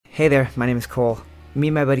Hey there, my name is Cole. Me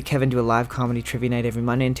and my buddy Kevin do a live comedy trivia night every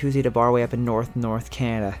Monday and Tuesday at a bar way up in North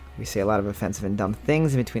Canada. We say a lot of offensive and dumb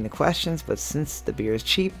things in between the questions, but since the beer is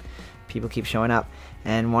cheap, people keep showing up.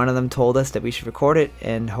 And one of them told us that we should record it,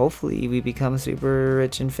 and hopefully we become super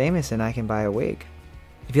rich and famous and I can buy a wig.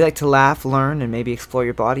 If you like to laugh, learn, and maybe explore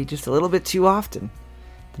your body just a little bit too often,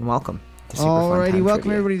 then welcome to Super Fun Time Alrighty, welcome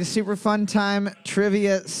Trivia. everybody to Super Fun Time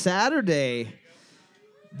Trivia Saturday,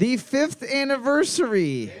 the 5th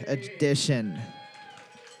anniversary edition.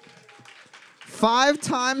 5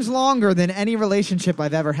 times longer than any relationship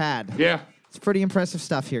I've ever had. Yeah. It's pretty impressive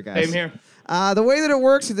stuff here, guys. Same here. The way that it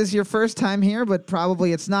works, if this is your first time here, but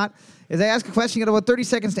probably it's not, is I ask a question, you got about 30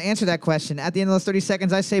 seconds to answer that question. At the end of those 30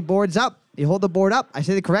 seconds, I say boards up. You hold the board up. I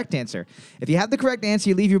say the correct answer. If you have the correct answer,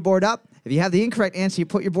 you leave your board up. If you have the incorrect answer, you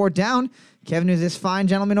put your board down. Kevin, who's this fine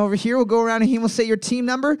gentleman over here, will go around and he will say your team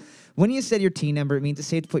number. When you said your team number, it means it's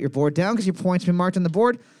safe to put your board down because your points have been marked on the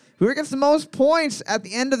board. Whoever gets the most points at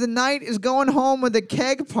the end of the night is going home with a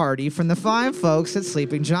keg party from the fine folks at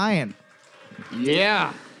Sleeping Giant.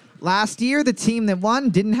 Yeah. Last year, the team that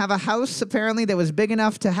won didn't have a house, apparently, that was big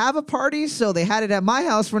enough to have a party, so they had it at my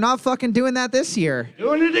house. We're not fucking doing that this year.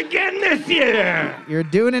 Doing it again this year. You're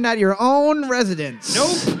doing it at your own residence.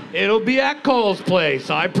 Nope. It'll be at Cole's place,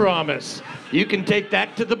 I promise. You can take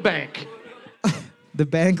that to the bank. The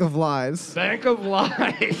Bank of Lies. Bank of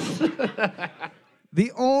Lies. The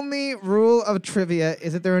only rule of trivia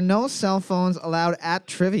is that there are no cell phones allowed at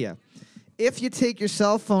trivia. If you take your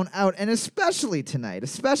cell phone out, and especially tonight,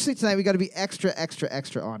 we got to be extra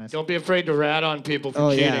honest. Don't be afraid to rat on people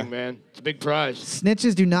for cheating, man. It's a big prize.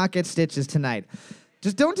 Snitches do not get stitches tonight.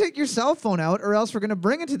 Just don't take your cell phone out, or else we're going to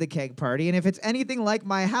bring it to the keg party, and if it's anything like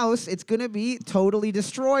my house, it's going to be totally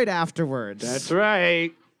destroyed afterwards. That's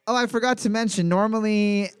right. Oh, I forgot to mention,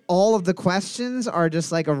 normally all of the questions are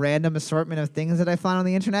just like a random assortment of things that I find on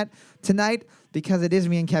the internet. Tonight, because it is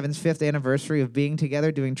me and Kevin's 5th anniversary of being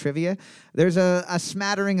together doing trivia, there's a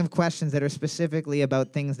smattering of questions that are specifically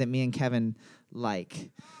about things that me and Kevin like.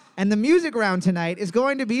 And the music round tonight is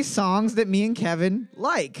going to be songs that me and Kevin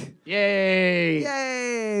like. Yay.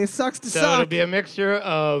 Yay! Sucks to So suck. it'll be a mixture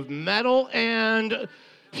of metal and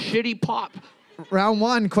shitty pop. Round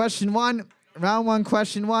one, question one.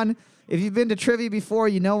 If you've been to trivia before,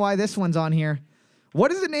 you know why this one's on here.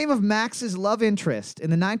 What is the name of Max's love interest in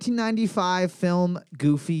the 1995 film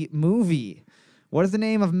Goofy Movie? What is the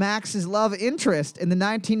name of Max's love interest in the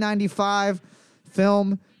 1995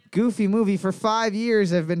 film Goofy Movie? For 5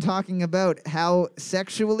 years, I've been talking about how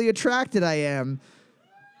sexually attracted I am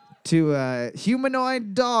to a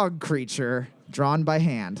humanoid dog creature drawn by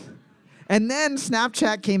hand. And then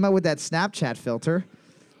Snapchat came out with that Snapchat filter.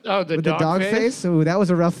 Oh, the With dog, the dog face? Ooh, that was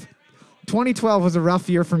a rough... 2012 was a rough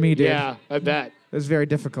year for me, dude. Yeah, I bet. It was very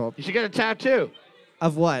difficult. You should get a tattoo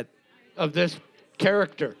Of what? of this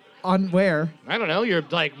character. On where? I don't know. You're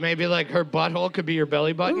like, maybe like her butthole could be your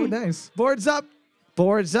belly button. Ooh, nice. Boards up.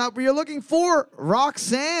 We are looking for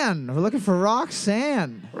Roxanne. We're looking for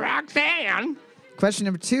Roxanne. Roxanne. Question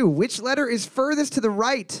number 2. Which letter is furthest to the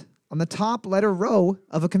right on the top letter row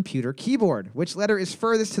of a computer keyboard? Which letter is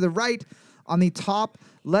furthest to the right on the top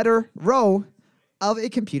letter row of a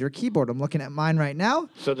computer keyboard? I'm looking at mine right now.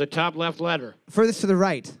 So the top left letter. Furthest to the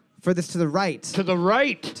right. Furthest to the right. To the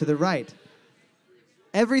right. To the right.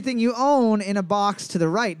 Everything you own in a box to the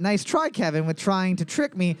right. Nice try, Kevin, with trying to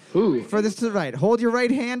trick me. Ooh. Furthest to the right. Hold your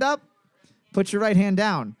right hand up. Put your right hand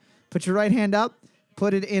down. Put your right hand up.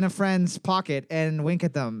 Put it in a friend's pocket and wink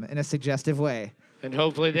at them in a suggestive way. And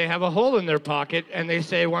hopefully they have a hole in their pocket and they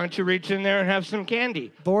say, why don't you reach in there and have some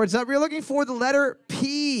candy? Boards up. We're looking for the letter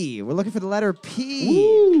P. We're looking for the letter P.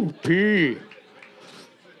 Ooh, P.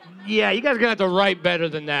 Yeah, you guys are going to have to write better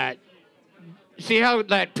than that. See how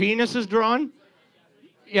that penis is drawn?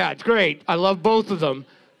 Yeah, it's great. I love both of them.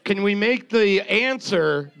 Can we make the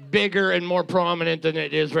answer bigger and more prominent than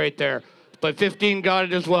it is right there? But 15 got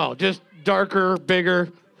it as well. Just darker, bigger.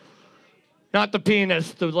 Not the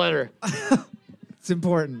penis, the letter. It's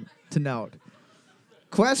important to note.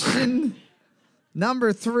 Question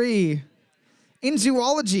number 3. In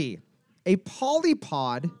zoology, a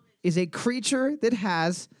polypod is a creature that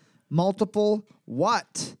has multiple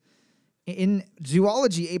what? In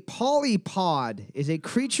zoology, a polypod is a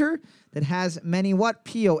creature that has many what?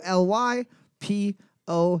 P-O-L-Y-P-O-D.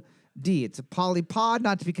 It's a polypod,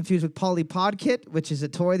 not to be confused with Polly Podkit, which is a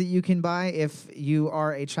toy that you can buy if you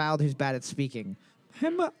are a child who's bad at speaking. Hey,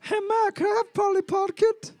 Ma, can I have Polly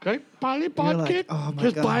Podkit? Okay, Polly You're Pod like, Kit? oh my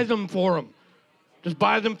Just God. buy them for him. Just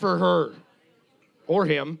buy them for her. Or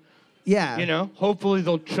him. Yeah. You know, hopefully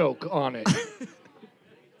they'll choke on it.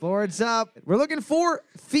 Boards up. We're looking for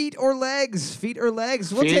feet or legs. Feet or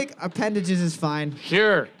legs. We'll Feet. take appendages is fine.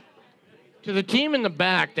 Sure. To the team in the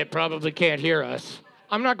back that probably can't hear us,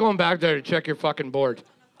 I'm not going back there to check your fucking board.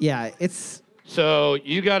 Yeah, it's So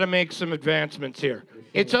you got to make some advancements here.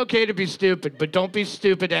 It's okay to be stupid, but don't be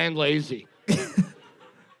stupid and lazy.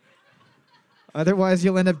 otherwise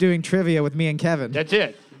you'll end up doing trivia with me and Kevin. That's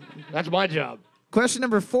it. That's my job. Question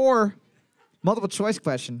number 4, multiple choice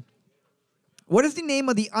question. What is the name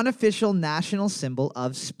of the unofficial national symbol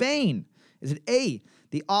of Spain? Is it A,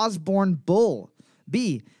 the Osborne Bull,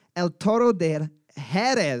 B, El Toro de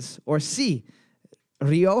Jerez, or C,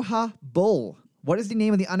 Rioja Bull? What is the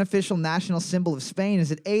name of the unofficial national symbol of Spain? Is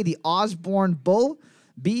it A, the Osborne Bull,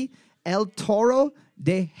 B, El Toro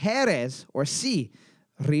de Jerez, or C,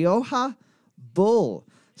 Rioja Bull?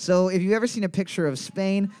 So if you've ever seen a picture of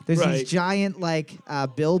Spain, there's Right. these giant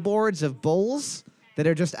billboards of bulls that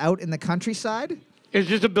are just out in the countryside. It's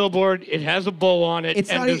just a billboard. It has a bull on it.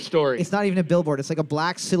 End of story. It's not even a billboard. It's like a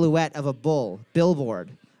black silhouette of a bull. Billboard.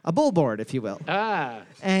 A bullboard, if you will. Ah.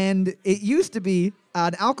 And it used to be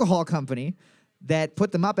an alcohol company that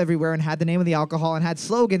put them up everywhere and had the name of the alcohol and had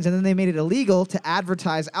slogans, and then they made it illegal to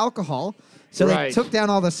advertise alcohol. So they Right. took down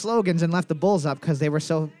all the slogans and left the bulls up because they were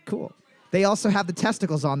so cool. They also have the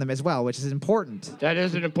testicles on them as well, which is important. That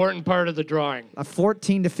is an important part of the drawing. A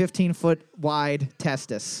 14 to 15 foot wide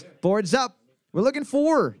testis. Boards up. We're looking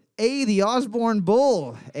for A, the Osborne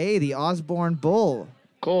Bull. A, the Osborne Bull.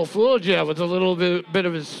 Cole fooled you with a little bit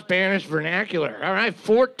of his Spanish vernacular. All right,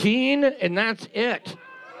 14, and that's it.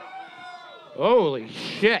 Holy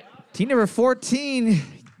shit. Team number 14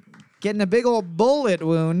 getting a big old bullet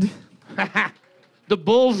wound. The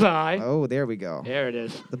bullseye. Oh, there we go. There it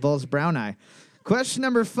is. The bull's brown eye. Question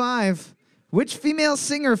number 5. Which female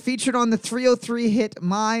singer featured on the 303 hit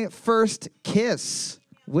My First Kiss?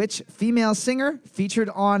 Which female singer featured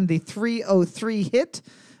on the 303 hit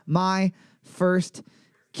My First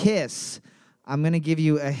Kiss? I'm going to give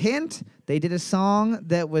you a hint. They did a song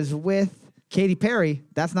that was with Katy Perry.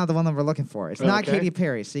 That's not the one that we're looking for. It's not Okay. Katy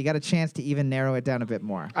Perry, so you got a chance to even narrow it down a bit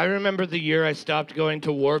more. I remember the year I stopped going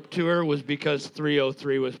to Warped Tour was because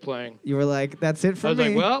 303 was playing. You were like, that's it for I was me.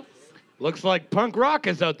 like, well, looks like punk rock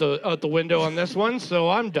is out the window on this one, so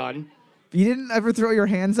I'm done. You didn't ever throw your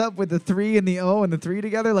hands up with the 3 and the O and the 3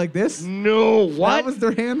 together like this? No, what? That was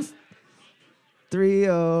their hands?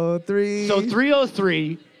 303. So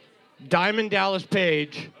 303, Diamond Dallas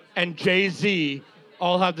Page, and Jay-Z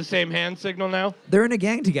all have the same hand signal now? They're in a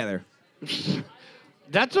gang together.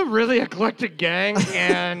 That's a really eclectic gang,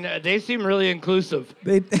 and they seem really inclusive.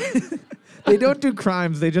 They they don't do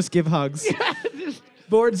crimes. They just give hugs. Just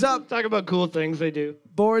Boards up. talk about cool things they do.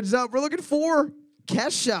 Boards up. We're looking for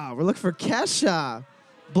Kesha. We're looking for Kesha.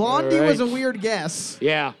 Blondie All was a right. weird guess.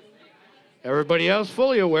 Yeah. Everybody else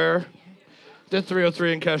fully aware that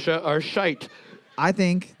 303 and Kesha are shite. I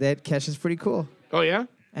think that Kesha's pretty cool. Oh, yeah?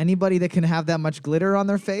 Anybody that can have that much glitter on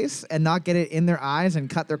their face and not get it in their eyes and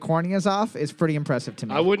cut their corneas off is pretty impressive to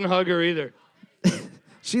me. I wouldn't hug her either.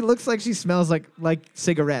 She looks like she smells like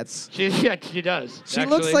cigarettes. She does. She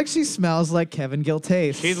looks like she smells like Kevin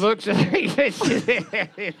Giltaste. She looks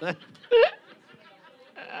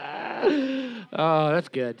Oh, that's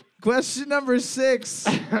good. Question number 6.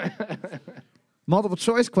 Multiple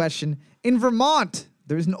choice question. In Vermont,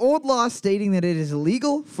 there's an old law stating that it is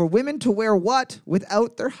illegal for women to wear what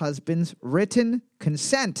without their husband's written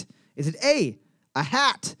consent? Is it A, a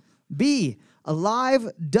hat, B, a live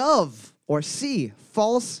dove, or C,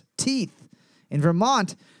 false teeth? In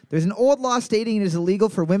Vermont, there's an old law stating it is illegal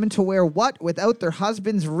for women to wear what without their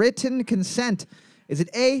husband's written consent? Is it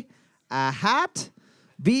A, a hat,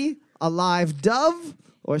 B, a live dove,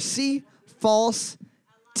 or C, false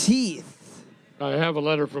teeth? I have a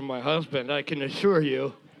letter from my husband. I can assure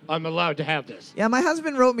you I'm allowed to have this. Yeah, my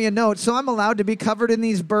husband wrote me a note, so I'm allowed to be covered in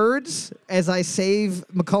these birds as I save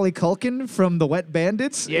Macaulay Culkin from the Wet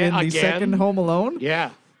Bandits Yeah, in the again? second Home Alone. Yeah,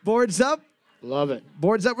 Boards up. love it.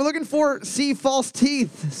 Boards up. We're looking for C, false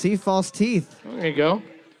teeth. C, false teeth. There you go.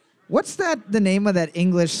 What's the name of that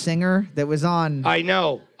English singer that was on? I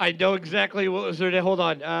know exactly what was her name. Hold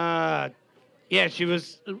on. Yeah, she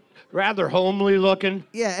was rather homely looking.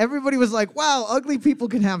 Yeah, everybody was like, wow, ugly people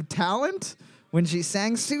can have talent. When she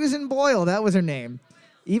sang Susan Boyle, that was her name.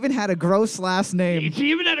 Even had a gross last name. She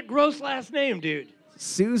even had a gross last name, dude.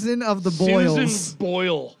 Susan of the Boyles. Susan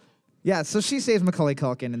Boyle. Yeah, so she saves Macaulay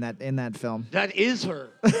Culkin in that film. That is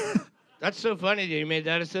her. That's so funny that you made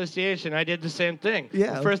that association. I did the same thing.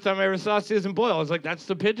 Yeah. The first time I ever saw Susan Boyle, I was like, that's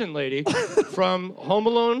the pigeon lady from Home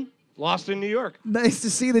Alone, Lost in New York. Nice to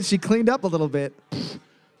see that she cleaned up a little bit.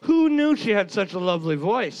 Who knew she had such a lovely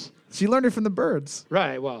voice? She learned it from the birds.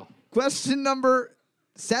 Right, well. Question number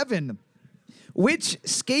 7. Which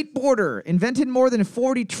skateboarder invented more than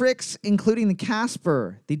 40 tricks, including the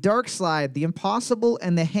Casper, the Dark Slide, the Impossible,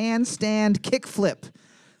 and the Handstand Kickflip?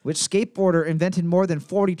 Which skateboarder invented more than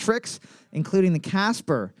 40 tricks, including the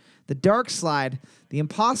Casper, the Dark Slide, the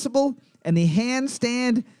Impossible, and the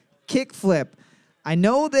Handstand Kickflip? I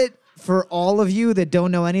know that for all of you that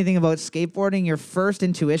don't know anything about skateboarding, your first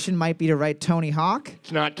intuition might be to write Tony Hawk.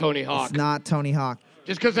 It's not Tony Hawk. It's not Tony Hawk.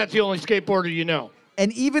 Just because that's the only skateboarder you know.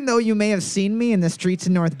 And even though you may have seen me in the streets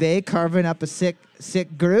of North Bay carving up a sick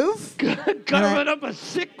groove, Carving up a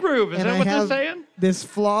sick groove. Is and that I what they're have saying? this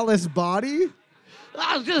flawless body.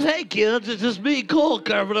 I was just, hey kids, it's just me, Cole,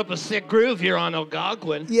 carving up a sick groove here on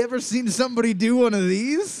Algonquin. You ever seen somebody do one of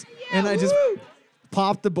these? Yeah, And I just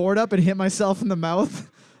popped the board up and hit myself in the mouth.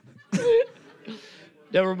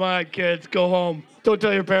 Never mind, kids. Go home. Don't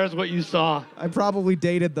tell your parents what you saw. I probably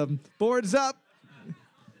dated them. Boards up.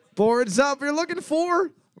 Boards up. We're looking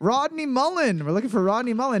for Rodney Mullen. We're looking for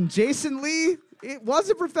Rodney Mullen. Jason Lee, it was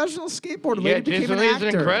a professional skateboarder. Yeah, Later became Jason an Lee's actor.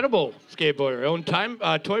 an incredible skateboarder. Own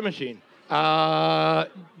toy machine. Bam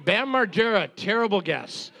Margera, terrible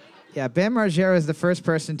guess. Yeah, Bam Margera is the first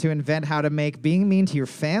person to invent how to make being mean to your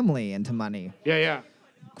family into money. Yeah.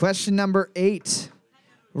 Question number 8.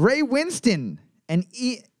 Ray Winston and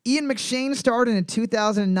Ian McShane starred in a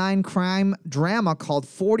 2009 crime drama called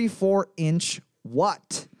 44-Inch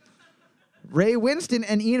What? Ray Winston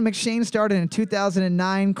and Ian McShane starred in a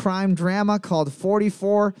 2009 crime drama called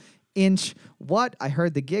 44-Inch What? I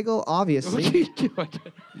heard the giggle, What obviously. are you doing?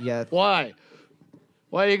 Yeah, Why?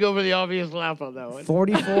 Why do you go for the obvious laugh on that one?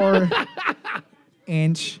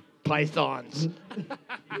 44-inch. Pythons.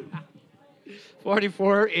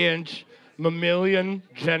 44-inch mammalian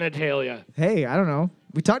genitalia. Hey, I don't know.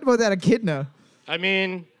 We talked about that Echidna. I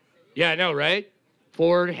mean, yeah, I know, right?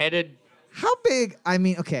 Forward-headed. How big? I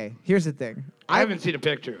mean, okay, here's the thing. I haven't seen a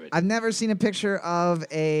picture of it. I've never seen a picture of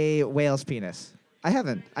a whale's penis. I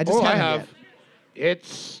haven't. I just I haven't have. yet.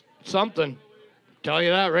 It's something. Tell you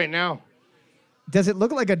that right now. Does it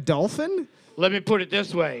look like a dolphin? Let me put it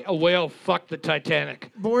this way. A whale fucked the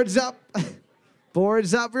Titanic. Boards up.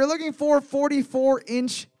 Boards up. We're looking for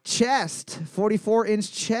 44-inch chest.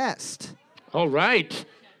 44-inch chest. All right.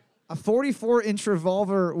 A 44-inch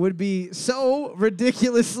revolver would be so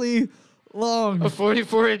ridiculously long. A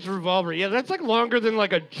 44-inch revolver. Yeah, that's like longer than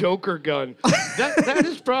like a Joker gun. that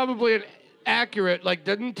is probably an accurate. Like,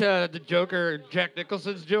 didn't the Joker, Jack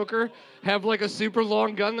Nicholson's Joker, have like a super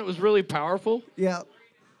long gun that was really powerful? Yeah.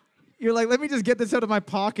 You're like, let me just get this out of my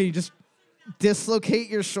pocket. You just dislocate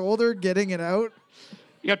your shoulder getting it out.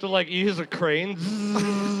 You have to like use a crane.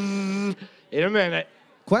 In a minute.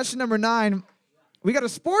 Question number 9. We got a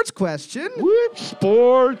sports question. Whoop,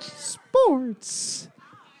 sports. Sports.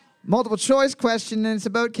 Multiple choice question, and it's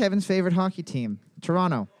about Kevin's favorite hockey team,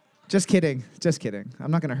 Toronto. Just kidding. Just kidding.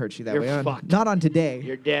 I'm not going to hurt you that You're way. fucked. Not on today.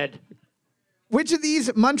 You're dead. Which of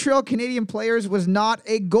these Montreal Canadian players was not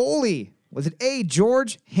a goalie? Was it A,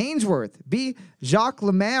 George Hainsworth, B, Jacques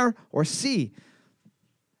Lemaire, or C,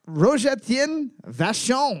 Roger-Étienne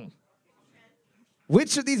Vachon?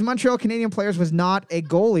 Which of these Montreal Canadian players was not a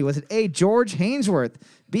goalie? Was it A, George Hainsworth,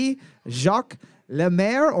 B, Jacques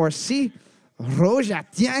Lemaire, or C,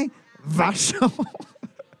 Roger-Étienne Vachon?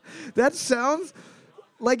 That sounds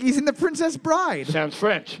like he's in The Princess Bride. Sounds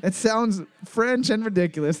French. It sounds French and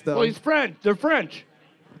ridiculous, though. Well, he's French. They're French.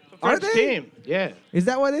 The Are French they? team. Yeah. Is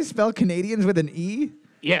that why they spell Canadians with an E?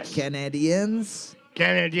 Yes. Canadians.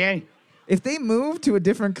 Canadien. If they move to a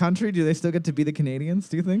different country, do they still get to be the Canadians,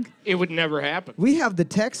 do you think? It would never happen. We have the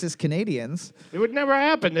Texas Canadians. It would never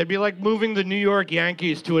happen. They'd be like moving the New York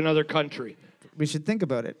Yankees to another country. We should think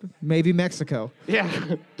about it. Maybe Mexico. Yeah.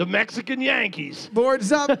 The Mexican Yankees.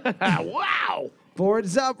 Boards up. Wow.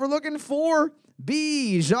 Boards up. We're looking for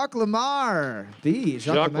B, Jacques Lemar. B,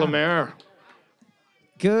 Jacques Lemaire.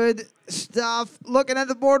 Good stuff. Looking at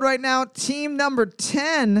the board right now, team number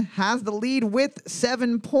 10 has the lead with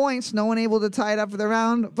 7 points. No one able to tie it up for the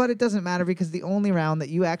round, but it doesn't matter because the only round that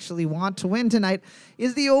you actually want to win tonight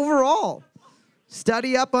is the overall.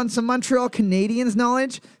 Study up on some Montreal Canadiens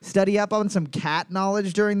knowledge. Study up on some cat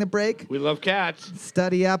knowledge during the break. We love cats.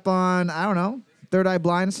 Study up on, I don't know, Third Eye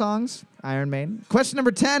Blind songs, Iron Maiden. Question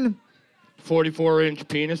number 10. 44-inch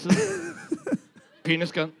penises.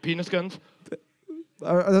 Penis guns.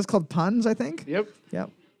 Are those called puns, I think? Yep. Yep.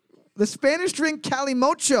 The Spanish drink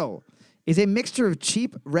Calimocho is a mixture of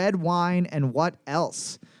cheap red wine and what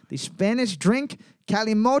else? The Spanish drink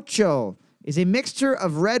Calimocho is a mixture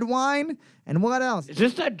of red wine and what else? Is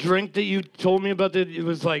this that drink that you told me about that it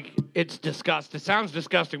was like, it's disgusting. It sounds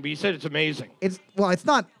disgusting, but you said it's amazing. It's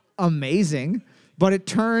not amazing, but it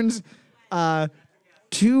turns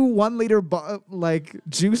two 1 liter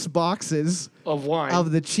juice boxes Of wine.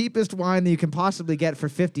 of the cheapest wine that you can possibly get for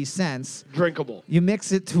 50 cents. Drinkable. You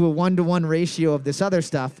mix it to a 1-to-1 ratio of this other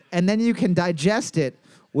stuff, and then you can digest it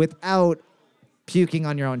without puking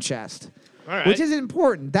on your own chest. All right. Which is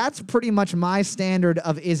important. That's pretty much my standard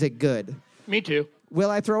of is it good? Me too. Will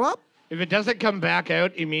I throw up? If it doesn't come back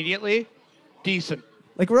out immediately, decent.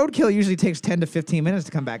 Like roadkill usually takes 10 to 15 minutes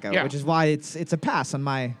to come back out, Yeah. which is why it's a pass on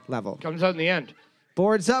my level. Comes out in the end.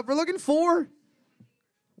 Boards up. We're looking for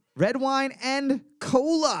red wine and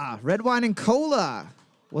cola. Red wine and cola.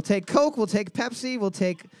 We'll take Coke. We'll take Pepsi. We'll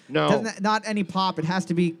take No. not any pop. It has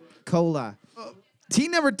to be cola.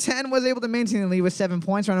 Team number 10 was able to maintain the lead with 7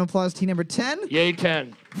 points. Round of applause, team number 10. Yay,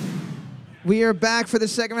 10. We are back for the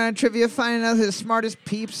second round of trivia, finding out who the smartest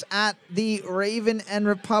peeps at the Raven and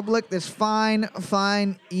Republic this fine,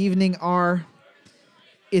 fine evening are.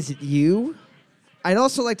 Is it you? I'd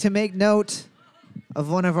also like to make note of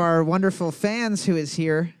one of our wonderful fans who is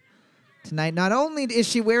here tonight. Not only is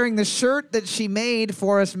she wearing the shirt that she made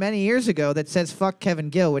for us many years ago that says "fuck Kevin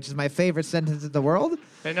Gill," which is my favorite sentence in the world.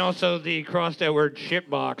 And also the crossed out word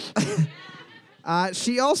shitbox.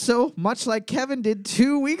 She also, much like Kevin did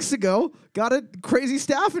 2 weeks ago, got a crazy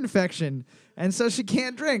staph infection. And so she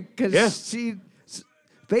can't drink because Yeah. she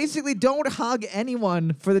basically don't hug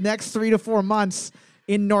anyone for the next 3 to 4 months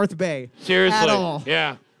in North Bay. Seriously. At all.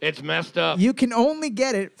 Yeah. It's messed up. You can only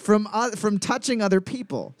get it from touching other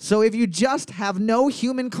people. So if you just have no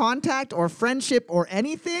human contact or friendship or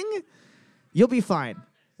anything, you'll be fine.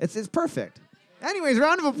 It's perfect. Anyways,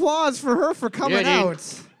 round of applause for her for coming Yeah, dude.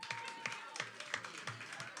 out.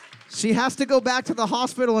 She has to go back to the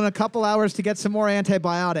hospital in a couple hours to get some more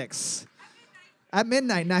antibiotics. At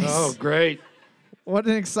midnight, nice. Oh, great. What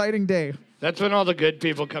an exciting day. That's when all the good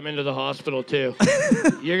people come into the hospital, too.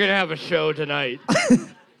 You're going to have a show tonight.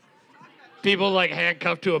 People, like,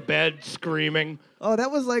 handcuffed to a bed, screaming. Oh, that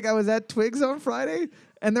was like I was at Twigs on Friday,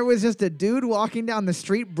 and there was just a dude walking down the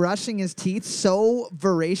street brushing his teeth so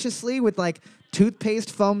voraciously with, like,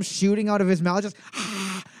 toothpaste foam shooting out of his mouth, just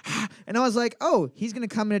and I was like, oh, he's going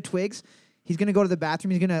to come into Twigs. He's going to go to the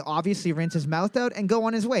bathroom. He's going to obviously rinse his mouth out and go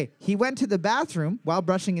on his way. He went to the bathroom while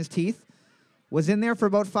brushing his teeth, was in there for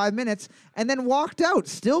about 5 minutes, and then walked out,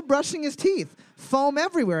 still brushing his teeth, foam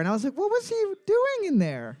everywhere. And I was like, what was he doing in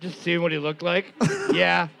there? Just seeing what he looked like.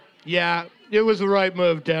 Yeah. It was the right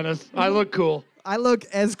move, Dennis. I look cool. I look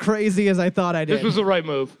as crazy as I thought I did. This was the right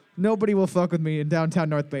move. Nobody will fuck with me in downtown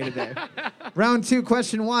North Bay today. Round 2,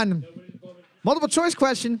 question 1. Multiple choice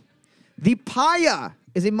question. The paya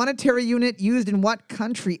is a monetary unit used in what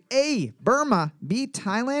country? A, Burma, B,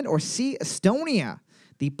 Thailand, or C, Estonia?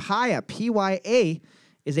 The paya, P-Y-A,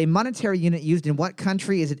 is a monetary unit used in what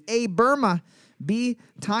country? Is it A, Burma, B,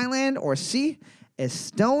 Thailand, or C,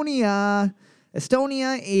 Estonia?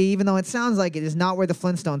 Estonia, even though it sounds like it, is not where the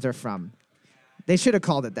Flintstones are from. They should have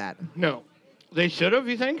called it that. No. They should have,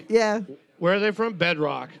 you think? Yeah, Where are they from?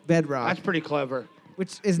 Bedrock. bedrock. That's pretty clever.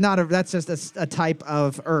 Which is not that's just a type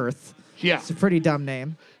of earth. Yeah. It's a pretty dumb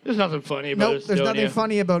name. There's nothing funny about Nope, there's nothing Estonia.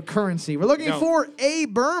 funny about currency. We're looking No. for A,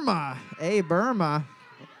 Burma. A, Burma.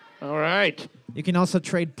 All right. You can also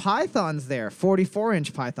trade pythons there,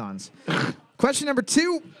 44-inch pythons. Question number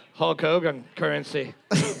 2. Hulk Hogan currency.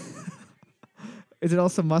 Is it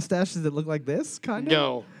also mustaches that look like this, kind of?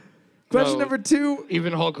 No. Question No. number 2.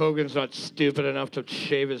 Even Hulk Hogan's not stupid enough to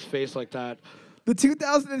shave his face like that. The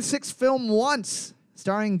 2006 film Once,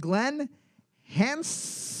 starring Glenn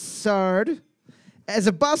Hansard as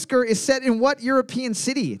a busker, is set in what European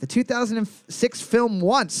city? The 2006 film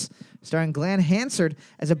Once, starring Glenn Hansard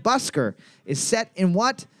as a busker, is set in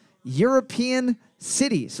what European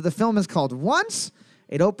city? So the film is called Once.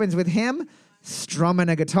 It opens with him strumming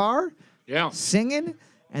a guitar, Yeah. singing,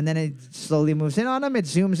 and then it slowly moves in on him. It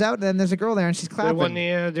zooms out, and then there's a girl there, and she's They clapping.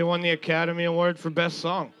 won the Academy Award for Best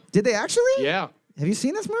Song. Did they actually? Yeah. Have you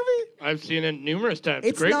seen this movie? I've seen it numerous times.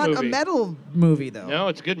 It's Great not movie. a metal movie, though. No,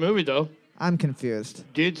 it's a good movie, though. I'm confused.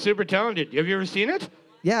 Dude's super talented. Have you ever seen it?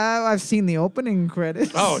 Yeah, I've seen the opening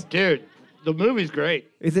credits. Oh, dude. The movie's great.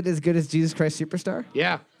 Is it as good as Jesus Christ Superstar?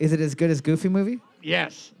 Yeah. Is it as good as Goofy Movie?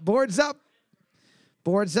 Yes. Boards up.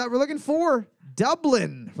 Boards up. We're looking for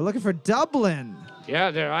Dublin. We're looking for Dublin.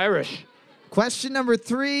 Yeah, they're Irish. Question number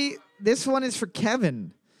 3. This one is for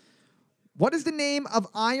Kevin. What is the name of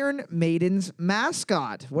Iron Maiden's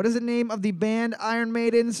mascot? What is the name of the band Iron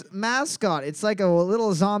Maiden's mascot? It's like a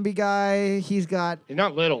little zombie guy. He's got... He's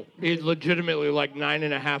not little. He's legitimately like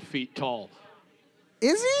 9.5 feet tall.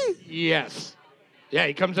 Is he? Yes. Yeah,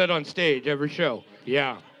 he comes out on stage every show.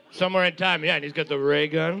 Yeah. Somewhere in time, yeah, and he's got the ray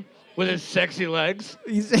gun. with his sexy legs.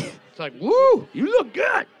 He's- It's like, woo, you look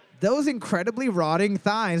good. Those incredibly rotting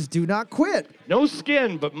thighs do not quit. No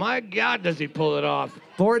skin, but my God, does he pull it off.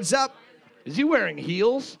 Boards up. Is he wearing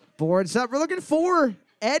heels? Boards up. We're looking for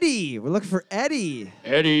Eddie. We're looking for Eddie.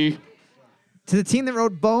 Eddie. To the team that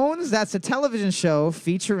wrote Bones, that's a television show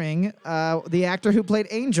featuring the actor who played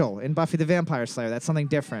Angel in Buffy the Vampire Slayer. That's something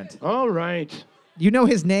different. All right. You know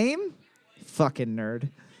his name? Fucking nerd.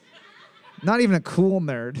 Not even a cool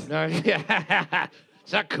nerd. No, yeah.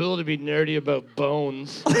 It's not cool to be nerdy about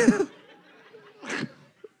bones.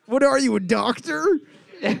 What are you, a doctor?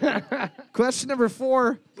 Question number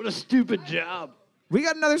 4. What a stupid job. We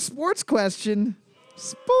got another sports question.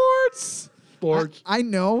 Sports. Sports. I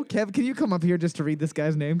know. Kev, can you come up here just to read this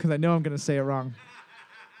guy's name? Because I know I'm going to say it wrong.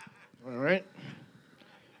 All right.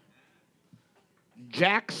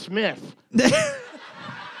 Jack Smith.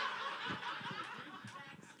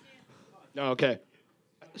 No, okay.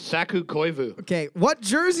 Saku Koivu. Okay, what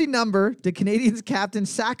jersey number did Canadians captain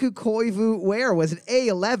Saku Koivu wear? Was it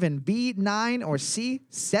A11, B9, or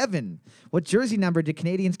C7? What jersey number did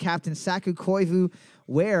Canadians captain Saku Koivu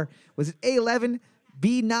wear? Was it A11,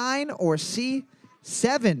 B9, or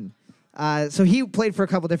C7? So he played for a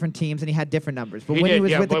couple different teams and he had different numbers. But when he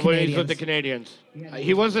was with the when Canadians, he was with the Canadians,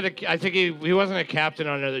 he wasn't. I think he wasn't a captain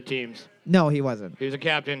on other teams. no, he wasn't. He was a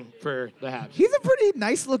captain for the Habs. He's a pretty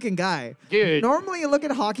nice-looking guy. Dude. Normally, you look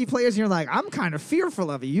at hockey players and you're like, I'm kind of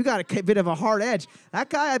fearful of you. You got a bit of a hard edge. That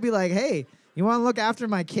guy, I'd be like, hey, you want to look after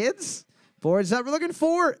my kids? Boards up. We're looking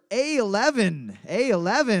for A11.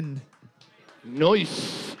 A11.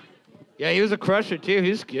 Nice. Yeah, he was a crusher too.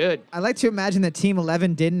 He's good. I like to imagine that Team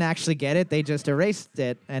 11 didn't actually get it. They just erased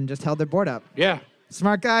it and just held their board up. Yeah.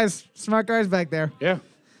 Smart guys. Smart guys back there. Yeah.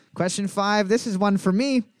 Question 5. This is one for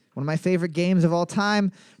me. One of my favorite games of all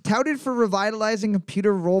time. Touted for revitalizing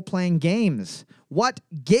computer role-playing games. What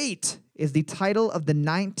Gate is the title of the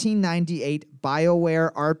 1998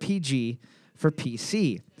 BioWare RPG for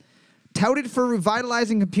PC? Touted for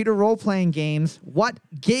revitalizing computer role-playing games. What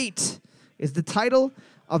Gate is the title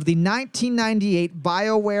of the 1998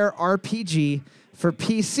 BioWare RPG for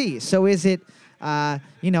PC? So is it,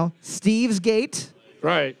 Steve's Gate?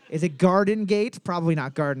 Right. Is it Garden Gate? Probably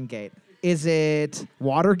not Garden Gate. Is it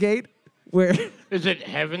Watergate? Where? Is it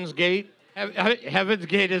Heaven's Gate? Heaven's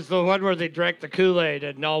Gate is the one where they drank the Kool-Aid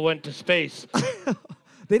and all went to space.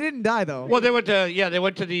 They didn't die though. Well, they went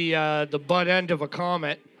to the butt end of a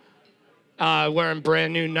comet, wearing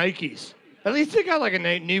brand new Nikes. At least they got like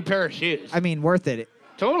a new pair of shoes. I mean, worth it.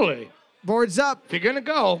 Totally. Boards up. If you're gonna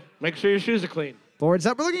go, make sure your shoes are clean. Boards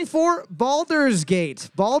up. We're looking for Baldur's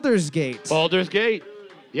Gate. Baldur's Gate. Baldur's Gate.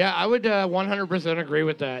 Yeah, I would 100% agree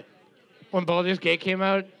with that. When Baldur's Gate came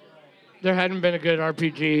out, there hadn't been a good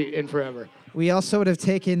RPG in forever. We also would have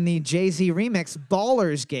taken the Jay-Z remix,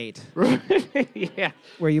 Baller's Gate, Yeah.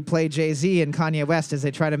 where you play Jay-Z and Kanye West as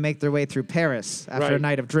they try to make their way through Paris after a Right.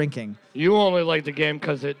 night of drinking. You only like the game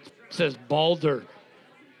because it says Baldur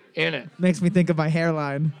in it. Makes me think of my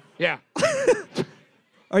hairline. Yeah.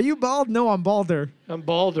 Are you bald? No, I'm balder. I'm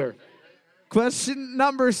Baldur. Question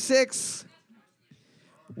number 6.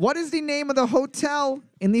 What is the name of the hotel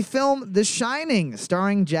in the film The Shining,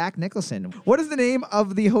 starring Jack Nicholson? What is the name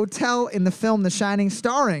of the hotel in the film The Shining,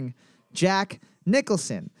 starring Jack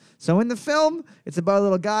Nicholson? So in the film, it's about a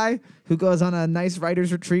little guy who goes on a nice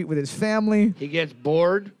writer's retreat with his family, He gets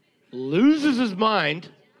bored, loses his mind,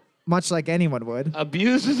 much like anyone would.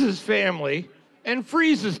 abuses his family, and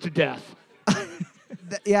freezes to death.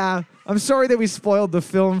 Yeah, I'm sorry that we spoiled the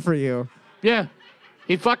film for you. Yeah.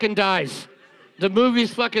 He fucking dies. The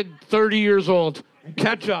movie's fucking 30 years old.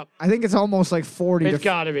 Catch up. I think it's almost like 40 It's to...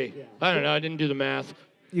 gotta be. I don't know. I didn't do the math.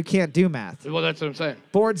 You can't do math. Well, that's what I'm saying.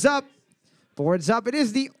 Boards up. Boards up. It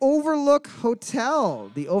is the Overlook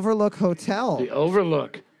Hotel. The Overlook Hotel. The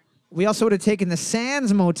Overlook. We also would have taken the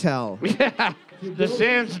Sands Motel. Yeah. The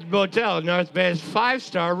Sands Motel, North Bay's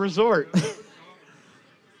 5-star resort.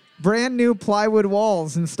 Brand new plywood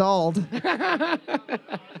walls installed.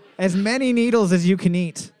 As many needles as you can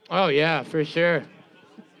eat. Oh, yeah, for sure.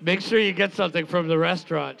 Make sure you get something from the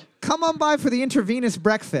restaurant. Come on by for the intravenous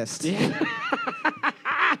breakfast.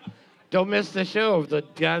 Don't miss the show of the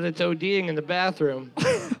guy that's ODing in the bathroom.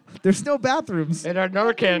 There's no bathrooms. In our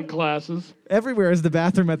Narcan classes, Everywhere is the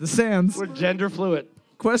bathroom at the Sands. we're gender fluid.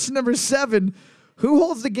 Question number 7. Who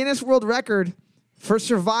holds the Guinness World Record for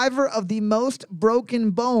survivor of the most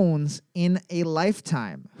broken bones in a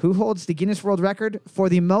lifetime? Who holds the Guinness World Record for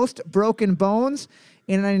the most broken bones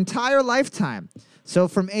in an entire lifetime? So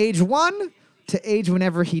from age 1 to age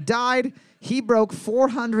whenever he died, he broke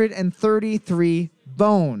 433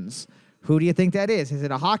 bones. Who do you think that is? Is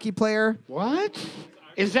it a hockey player? What?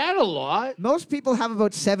 Is that a lot? Most people have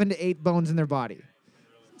about 7 to 8 bones in their body.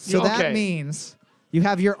 So Yeah, that okay. means you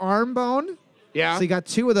have your arm bone. Yeah. So you got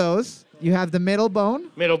 2 of those. You have the middle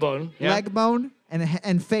bone, Middle bone. Yeah. leg bone,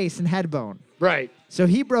 and face and head bone. Right. So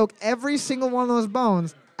he broke every single one of those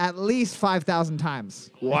bones at least 5,000 times.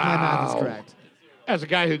 If my math is Wow. correct. As a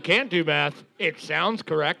guy who can't do math, it sounds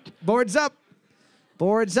correct. Boards up.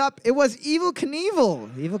 Boards up. It was Evel Knievel.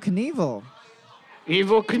 Evel Knievel.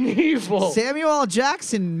 Evil Knievel. Samuel L.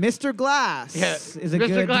 Jackson, Mr. Glass. Yeah. Is a Mr.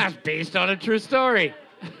 good. Glass, based on a true story.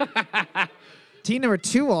 Team number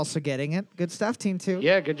 2 also getting it. Good stuff, Team 2.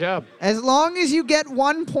 Yeah, good job. As long as you get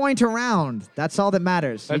 1 point around, that's all that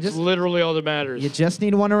matters. That's literally all that matters. You just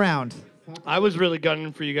need 1 around. I was really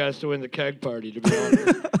gunning for you guys to win the keg party, to be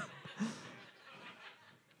honest.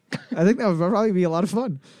 I think that would probably be a lot of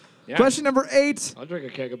fun. Yeah. Question number 8. I'll drink a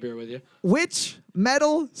keg of beer with you. Which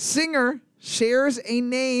metal singer shares a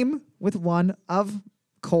name with one of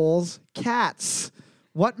Cole's cats?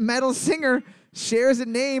 What metal singer shares a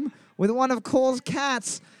name with one of Cole's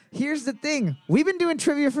cats? Here's the thing. We've been doing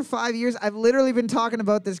trivia for 5 years. I've literally been talking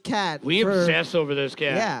about this cat. We for, obsess over this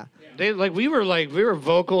cat. Yeah. We were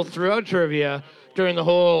vocal throughout trivia during the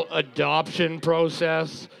whole adoption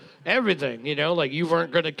process. Everything, you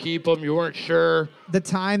weren't going to keep him. You weren't sure. The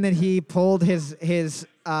time that he pulled his His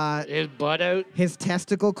butt out. his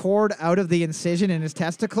testicle cord out of the incision in his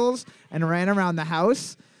testicles and ran around the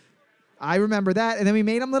house. I remember that. And then we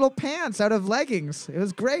made him little pants out of leggings. It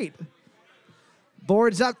was great.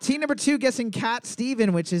 Boards up. Team number 2 guessing Cat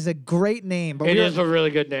Steven, which is a great name. But It is a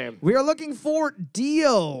really good name. we are looking for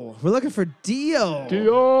Dio. We're looking for Dio.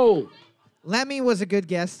 Dio. Lemmy was a good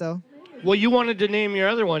guess, though. Well, you wanted to name your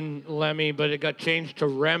other one Lemmy, but it got changed to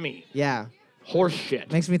Remy. Yeah. Horse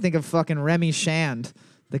shit. Makes me think of fucking Remy Shand,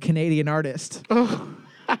 the Canadian artist.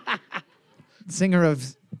 Singer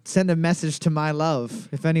of Send a Message to My Love,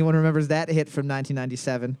 if anyone remembers that hit from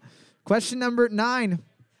 1997. Question number 9.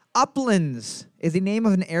 Uplands is the name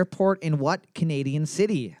of an airport in what Canadian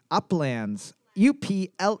city? Uplands.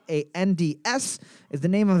 Uplands is the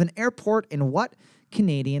name of an airport in what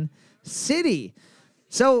Canadian city?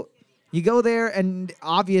 So you go there, and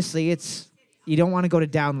obviously you don't want to go to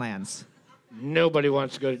Downlands. Nobody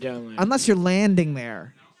wants to go to Downland. Unless you're landing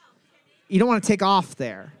there. You don't want to take off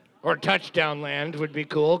there. Or touchdown land would be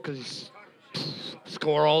cool because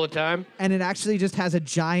score all the time. And it actually just has a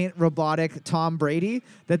giant robotic Tom Brady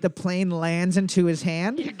that the plane lands into his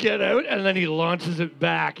hand. You get out, and then he launches it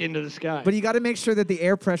back into the sky. But you got to make sure that the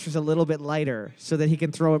air pressure's a little bit lighter so that he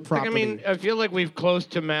can throw it properly. I feel like we've close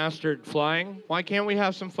to mastered flying. Why can't we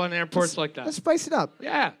have some fun airports like that? Let's spice it up.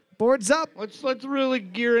 Yeah. Boards up. Let's really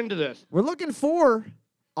gear into this. We're looking for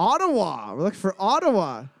Ottawa. We're looking for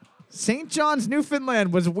Ottawa. St. John's,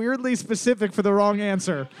 Newfoundland was weirdly specific for the wrong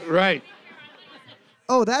answer. Right.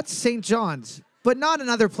 Oh, that's St. John's, but not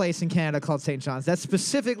another place in Canada called St. John's. That's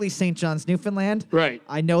specifically St. John's, Newfoundland. Right.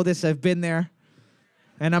 I know this. I've been there,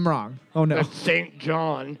 and I'm wrong. Oh, no. That's St.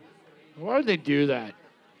 John. Why would they do that?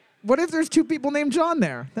 What if there's 2 people named John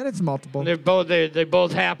there? Then it's multiple. They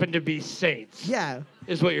both happen to be saints. Yeah.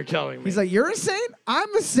 Is what you're telling me. He's like, you're a saint?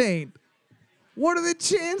 I'm a saint. What are the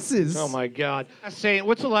chances? Oh my God. Saint.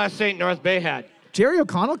 What's the last saint North Bay had? Jerry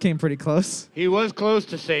O'Connell came pretty close. He was close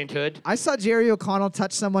to sainthood. I saw Jerry O'Connell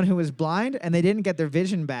touch someone who was blind, and they didn't get their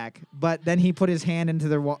vision back. But then he put his hand into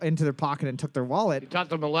their pocket and took their wallet. He taught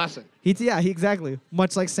them a lesson. Exactly.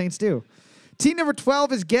 Much like saints do. Team number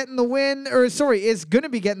 12 is getting the win, is going to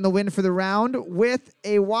be getting the win for the round with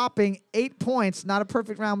a whopping 8 points. Not a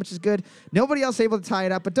perfect round, which is good. Nobody else able to tie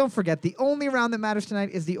it up. But don't forget, the only round that matters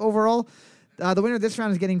tonight is the overall. The winner of this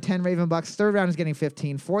round is getting 10 Raven Bucks. Third round is getting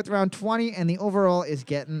 15. Fourth round, 20. And the overall is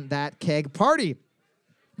getting that keg party.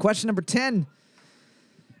 Question number 10.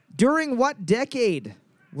 During what decade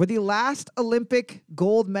were the last Olympic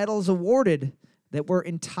gold medals awarded that were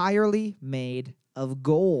entirely made of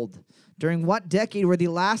gold? During what decade were the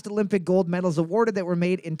last Olympic gold medals awarded that were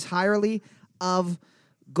made entirely of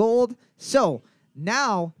gold? So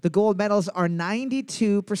now the gold medals are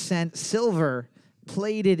 92% silver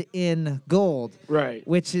plated in gold. Right.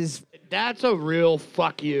 Which is... That's a real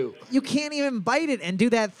fuck you. You can't even bite it and do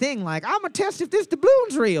that thing like, I'm going to test if this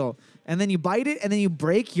doubloon's real. And then you bite it and then you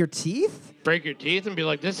break your teeth? Break your teeth and be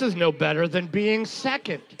like, this is no better than being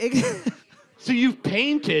second. So you've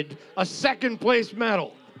painted a second place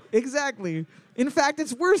medal. Exactly. In fact,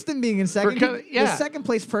 it's worse than being in second. Yeah. The second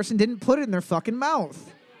place person didn't put it in their fucking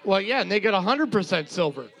mouth. Well, yeah, and they get 100%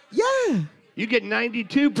 silver. Yeah. You get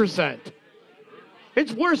 92%.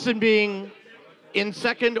 It's worse than being in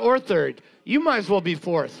second or third. You might as well be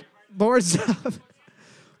fourth. Boards up.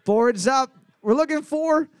 Boards up. We're looking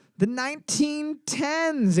for The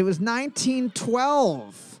 1910s. It was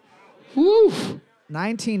 1912. Woo.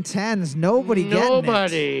 1910s. Nobody getting it.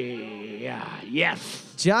 Nobody. Yeah.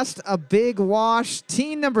 Yes. Just a big wash.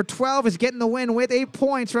 Team number 12 is getting the win with 8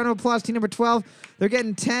 points. Round of applause, team number 12. They're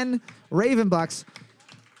getting 10 Raven Bucks.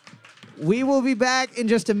 We will be back in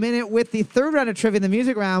just a minute with the third round of trivia in the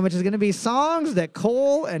music round, which is going to be songs that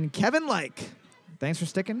Cole and Kevin like. Thanks for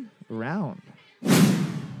sticking around.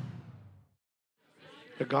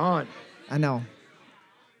 They're gone. I know.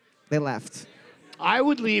 They left. I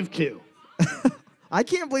would leave too. I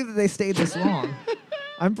can't believe that they stayed this long.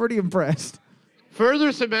 I'm pretty impressed.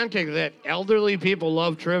 Further cementing that elderly people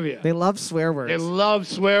love trivia. They love swear words. They love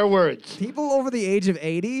swear words. People over the age of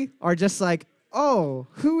 80 are just like, oh,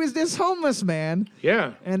 who is this homeless man?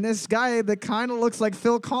 Yeah. And this guy that kind of looks like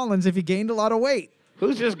Phil Collins if he gained a lot of weight.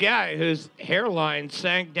 Who's this guy whose hairline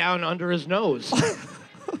sank down under his nose?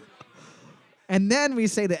 And then we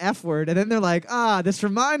say the F word, and then they're like, this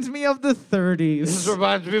reminds me of the 30s. This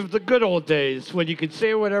reminds me of the good old days when you could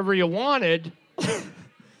say whatever you wanted.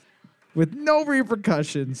 With no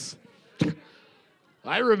repercussions.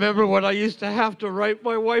 I remember when I used to have to write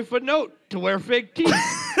my wife a note to wear fake teeth.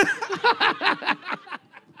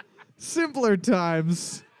 Simpler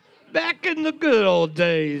times. Back in the good old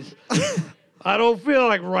days. I don't feel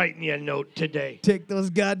like writing you a note today. Take those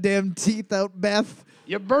goddamn teeth out, Beth.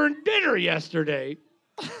 You burned dinner yesterday.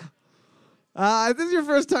 If this is your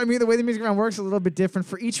first time here, the way the music round works is a little bit different.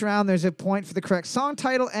 For each round, there's a point for the correct song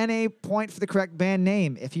title and a point for the correct band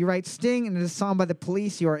name. If you write Sting and it is a song by The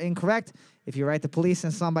Police, you are incorrect. If you write The Police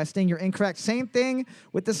and a song by Sting, you're incorrect. Same thing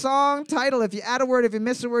with the song title. If you add a word, if you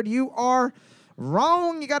miss a word, you are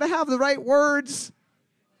wrong. You got to have the right words.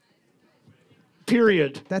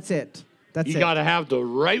 Period. That's it. That's it. You got to have the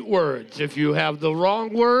right words. If you have the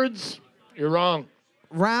wrong words, you're wrong.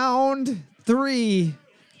 Round 3.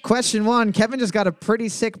 Question 1. Kevin just got a pretty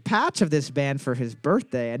sick patch of this band for his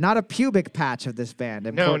birthday, and not a pubic patch of this band. No,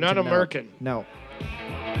 Important not to a note. merkin. No.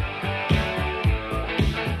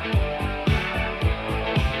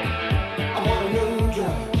 I want a new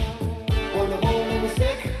drug. One that won't make me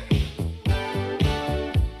sick.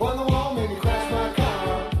 One that won't make me crash my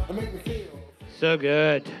car and make me feel. So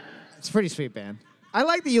good. It's a pretty sweet band. I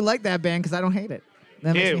like that you like that band because I don't hate it.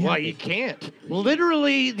 That makes Dude, me well, happy. you can't.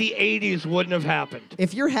 Literally, the 80s wouldn't have happened.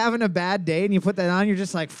 If you're having a bad day and you put that on, you're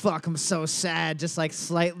just like, fuck, I'm so sad. Just like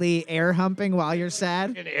slightly air humping while you're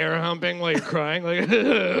sad. And air humping while you're crying.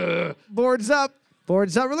 Like, Boards up.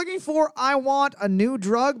 Boards up. We're looking for I Want a New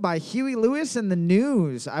Drug by Huey Lewis and the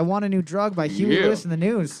News. I Want a New Drug by Huey Yeah. Lewis and the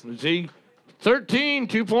News. see, 13,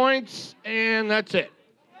 2 points, and that's it.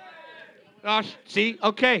 Gosh, see,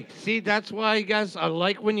 okay. See, that's why you guys, I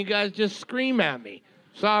like when you guys just scream at me.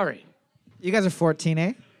 Sorry. You guys are 14,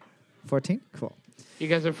 eh? 14? Cool. You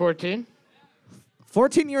guys are 14?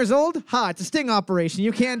 14 years old? Ha, it's a sting operation.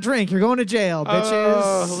 You can't drink. You're going to jail, bitches.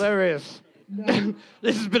 Oh, hilarious.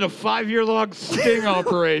 This has been a 5-year-long sting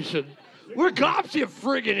operation. We're cops, you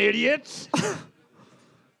friggin' idiots.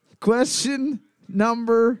 Question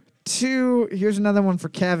number 2. Here's another one for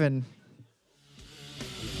Kevin.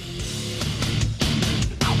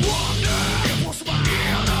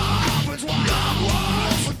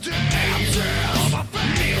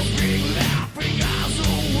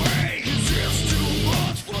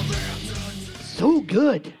 So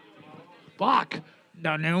good. Fuck.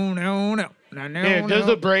 No. Hey, if there's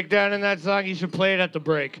a breakdown in that song, you should play it at the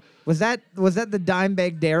break. Was that the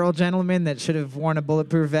Dimebag Darrell gentleman that should have worn a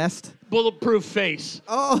bulletproof vest? Bulletproof face.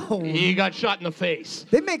 Oh. He got shot in the face.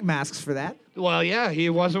 They make masks for that. Well, yeah, he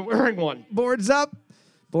wasn't wearing one. Boards up.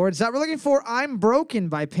 Boards up. We're looking for I'm Broken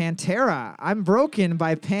by Pantera. I'm Broken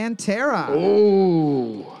by Pantera.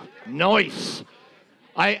 Oh, nice.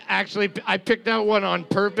 I picked that one on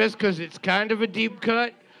purpose because it's kind of a deep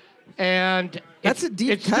cut, and That's a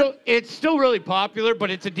deep it's cut? It's still really popular,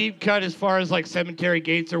 but it's a deep cut as far as like Cemetery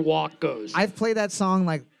Gates or Walk goes. I've played that song,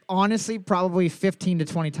 like, honestly, probably 15 to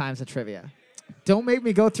 20 times at trivia. Don't make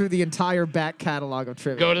me go through the entire back catalog of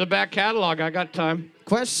trivia. Go to the back catalog. I got time.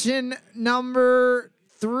 Question number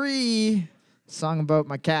 3. Song about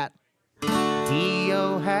my cat.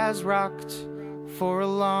 Dio has rocked for a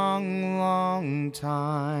long, long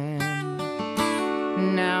time.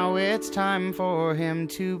 Now it's time for him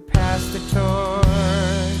to pass the torch.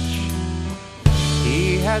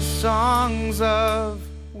 He has songs of...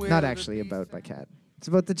 Not actually about my cat. It's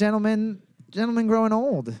about the gentleman growing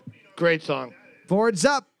old. Great song. Boards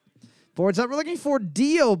up. Boards up. We're looking for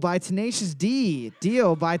Dio by Tenacious D.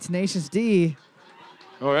 Dio by Tenacious D.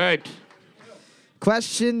 All right.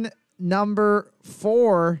 Question number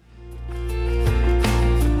 4.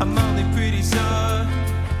 I'm only pretty sure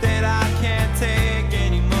that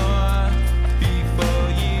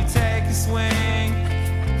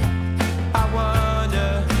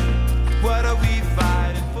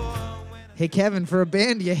Hey, Kevin, for a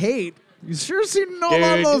band you hate, you sure seem to know a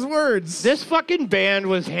lot of Dude, those words. This fucking band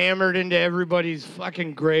was hammered into everybody's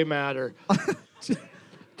fucking gray matter.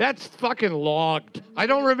 That's fucking logged. I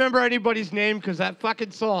don't remember anybody's name because that fucking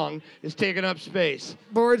song is taking up space.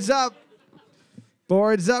 Boards up.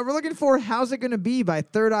 Boards up. We're looking for How's It Gonna Be by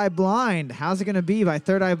Third Eye Blind. How's It Gonna Be by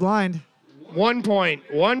Third Eye Blind? 1 point.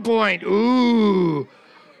 1 point. Ooh.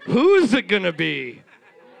 Who's it gonna be?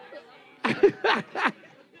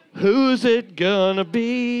 Who's it gonna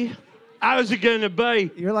be? How's it gonna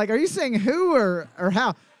be? You're like, are you saying who or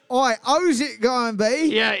how? Oi, how's it gonna be?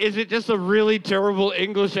 Yeah, is it just a really terrible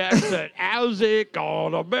English accent? How's it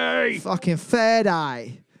gonna be? Fucking Third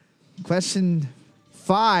Eye. Question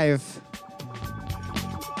 5.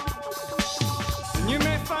 You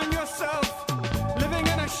may find yourself living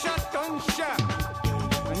in a shotgun shack.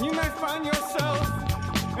 And you may find yourself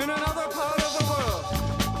in another part of the world.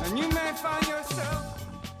 And you may find yourself...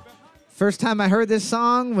 First time I heard this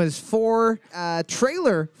song was for a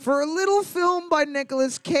trailer for a little film by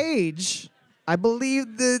Nicolas Cage. I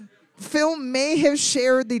believe the film may have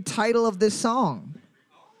shared the title of this song.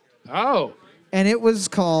 Oh, And it was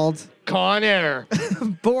called Con Air.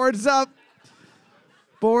 Boards Up.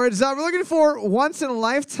 Boards Up. We're looking for Once in a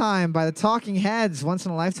Lifetime by the Talking Heads. Once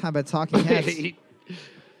in a Lifetime by the Talking Heads.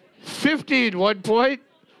 15, 1 point.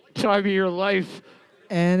 Time of your life.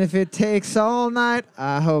 And if it takes all night,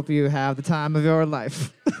 I hope you have the time of your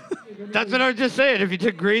life. That's what I was just saying. If you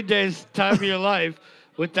took Green Day's Time of Your Life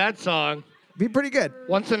with that song, Be pretty good.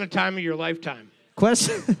 once in a time of your lifetime.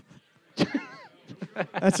 Question.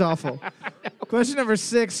 That's awful. Question number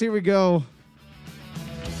 6. Here we go.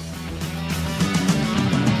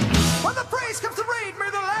 When the praise comes to read me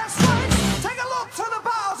the last rites, take a look to the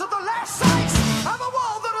bowels of the last sites of a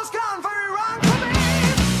wall that has gone very wrong for me.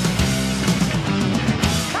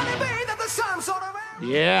 Can it be that there's some sort of...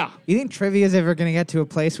 Yeah, You think trivia is ever going to get to a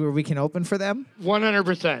place where we can open for them?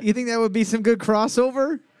 100%. You think that would be some good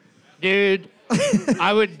crossover? Dude,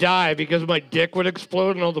 I would die because my dick would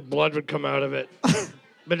explode and all the blood would come out of it.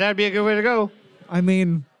 But that'd be a good way to go. I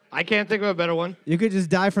mean, I can't think of a better one. you could just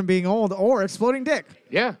die from being old or exploding dick.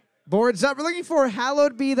 Yeah. Boards up. We're looking for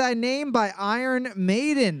Hallowed Be Thy Name by Iron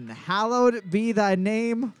Maiden. Hallowed Be Thy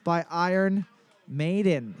Name by Iron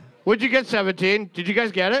Maiden. What'd you get, 17? Did you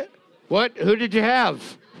guys get it? What? Who did you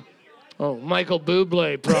have? Oh, Michael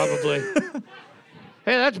Bublé, probably.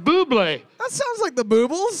 Hey, that's Bublé. That sounds like the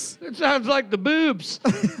Boobles. It sounds like the boobs.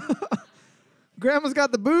 Grandma's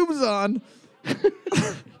got the boobs on.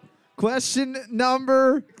 Question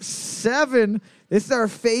number 7. This is our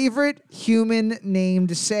favorite human name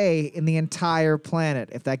to say in the entire planet,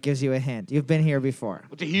 if that gives you a hint. You've been here before.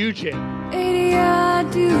 It's a huge hit. 80, I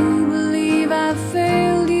do believe I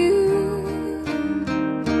failed you.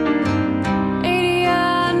 80,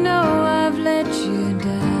 I know I've let you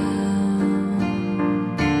down.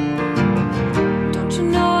 Don't you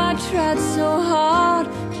know I tried so hard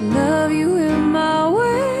to love you in my way?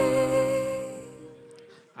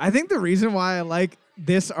 I think the reason why I like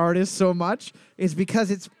this artist so much is because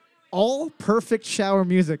it's all perfect shower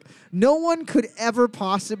music. No one could ever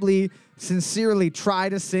possibly sincerely try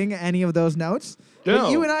to sing any of those notes. No.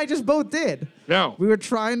 But you and I just both did. No. We were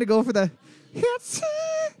trying to go for the...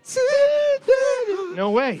 No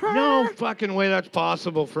way. No fucking way that's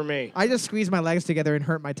possible for me. I just squeeze my legs together and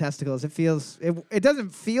hurt my testicles. It doesn't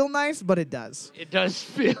feel nice, but it does. It does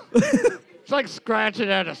feel... It's like scratching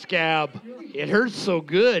at a scab. It hurts so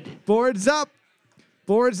good. Boards up.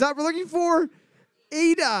 Boards up. We're looking for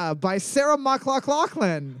Ada by Sarah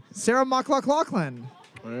McLachlan. Sarah McLachlan.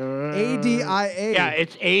 A-D-I-A. Yeah,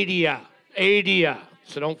 it's Adia. Adia.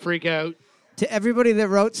 So don't freak out. To everybody that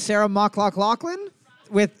wrote Sarah McLachlan,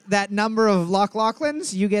 with that number of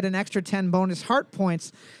Lachlans, you get an extra 10 bonus heart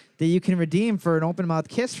points that you can redeem for an open mouth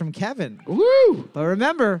kiss from Kevin. Woo! But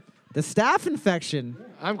remember, the staph infection,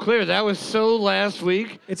 I'm clear. That was so last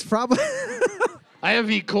week. it's probably... I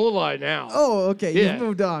have E. coli now. Oh, okay. Yeah. You've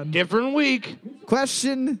moved on. Different week.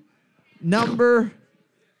 Question number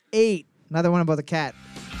 8. Another one about the cat.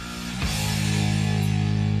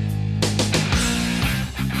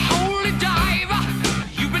 Holy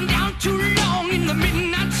diver, you've been down too long in the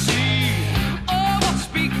midnight sea. Oh, what's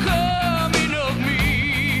becoming of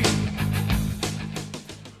me?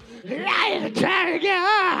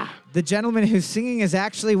 The gentleman who's singing is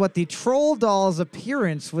actually what the Troll Doll's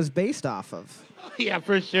appearance was based off of. Yeah,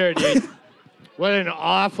 for sure, dude. What an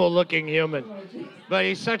awful looking human. But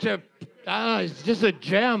he's such a... he's just a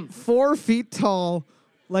gem. 4 feet tall,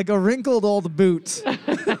 like a wrinkled old boot.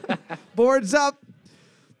 Boards up.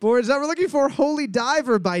 Boards up. We're looking for Holy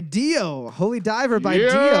Diver by Dio. Holy Diver by Yeah.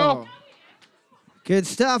 Dio. Good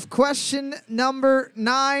stuff. Question number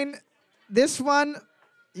 9. This one,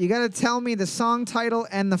 you got to tell me the song title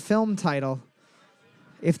and the film title.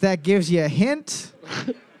 If that gives you a hint,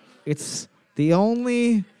 it's the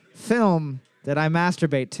only film that I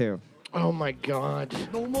masturbate to. Oh my God.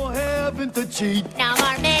 No more having to cheat. No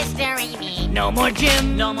more mystery meat. No more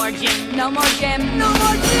Jim. No more Jim. No more gym. No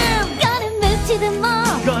more gym. Gonna move to the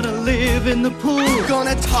mall. Gonna live in the pool.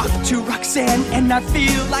 Gonna talk to Roxanne and not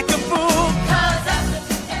feel like a fool.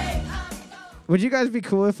 Would you guys be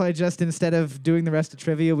cool if I just, instead of doing the rest of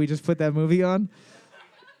trivia, we just put that movie on?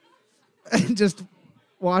 And just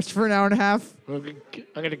watched for an hour and a half I'm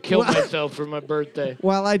gonna kill myself for my birthday.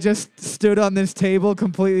 while I just stood on this table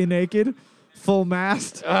completely naked, full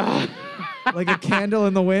mast, like a candle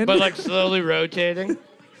in the wind? But like slowly rotating.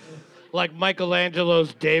 Like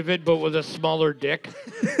Michelangelo's David, but with a smaller dick.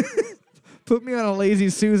 Put me on a lazy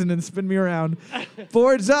Susan and spin me around.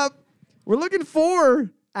 Boards up. We're looking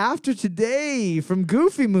for After Today from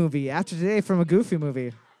Goofy Movie. After Today from a Goofy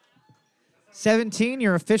Movie. 17,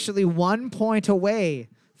 you're officially 1 point away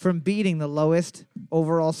from beating the lowest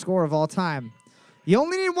overall score of all time. You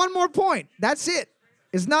only need one more point. That's it.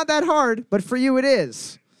 It's not that hard, but for you it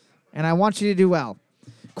is. And I want you to do well.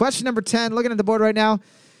 Question number 10, looking at the board right now.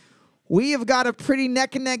 We have got a pretty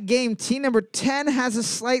neck-and-neck game. Team number 10 has a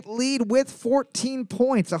slight lead with 14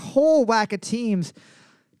 points. A whole whack of teams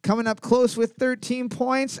coming up close with 13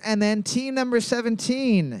 points. And then team number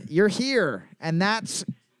 17, you're here. And that's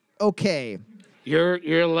okay.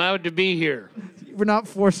 You're allowed to be here. We're not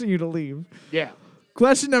forcing you to leave. Yeah.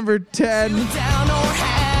 Question number 10. Down or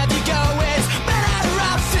have you go? It's better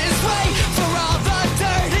off this way for all the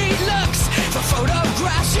dirty looks. The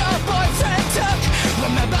photographs your boyfriend took.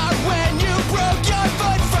 Remember when you broke your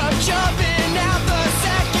foot from jumping out the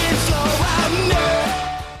second floor?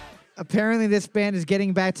 I knew. Apparently this band is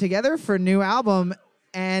getting back together for a new album.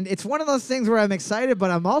 And it's one of those things where I'm excited,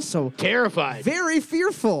 but I'm also Terrified. very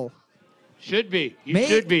fearful. Should be. You May-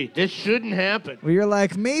 should be. This shouldn't happen. Where you're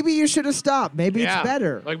like, maybe you should have stopped. Maybe Yeah. it's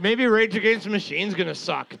better. Like maybe Rage Against the Machine's gonna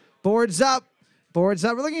suck. Boards up. Boards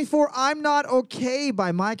up. We're looking for I'm Not Okay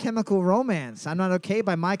by My Chemical Romance. I'm Not Okay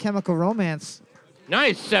by My Chemical Romance.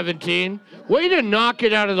 Nice, 17. Way to knock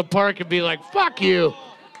it out of the park and be like, fuck you.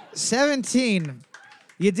 17.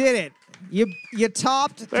 You did it. You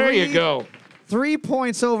topped There you go. 3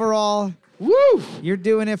 points overall. Woo! You're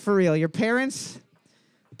doing it for real. Your parents,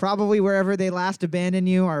 probably wherever they last abandoned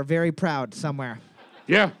you, are very proud somewhere.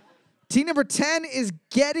 Yeah. Team number 10 is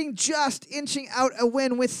getting just inching out a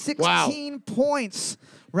win with 16 points.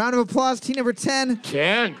 Round of applause, team number 10.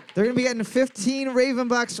 10. They're going to be getting 15 Raven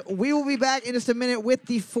Bucks. We will be back in just a minute with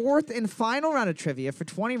the fourth and final round of trivia for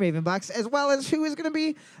 20 Raven Bucks, as well as who is going to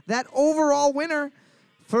be that overall winner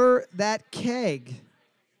for that keg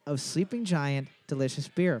of Sleeping Giant delicious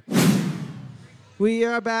beer. We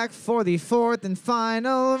are back for the fourth and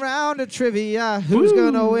final round of trivia. Who's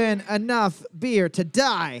going to win enough beer to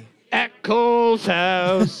die? At Cole's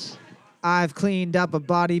house. I've cleaned up a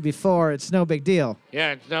body before. It's no big deal.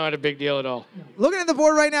 Yeah, it's not a big deal at all. Looking at the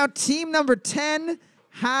board right now, team number 10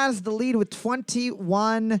 has the lead with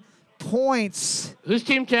 21 points. Who's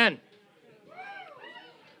Team 10?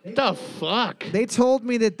 What the fuck? They told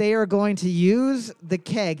me that they are going to use the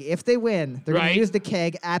keg. If they win, they're going Right. to use the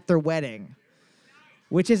keg at their wedding,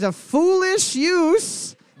 which is a foolish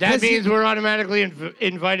use. That 'cause means you, we're automatically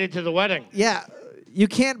invited to the wedding. yeah, you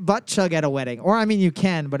can't butt chug at a wedding. Or, I mean, you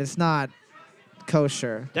can, but it's not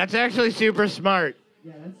kosher. That's actually super smart.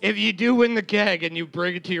 If you do win the keg and you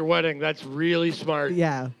bring it to your wedding, that's really smart.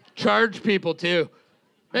 Yeah. Charge people too.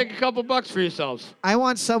 Make a couple bucks for yourselves. I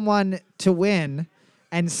want someone to win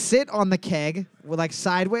and sit on the keg with like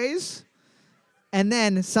sideways, and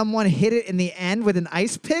then someone hit it in the end with an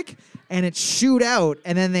ice pick and it shoot out,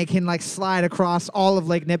 and then they can like slide across all of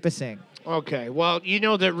Lake Nipissing. Okay, well, you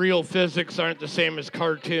know that real physics aren't the same as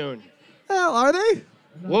cartoon. Well, are they?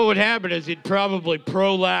 What would happen is he'd probably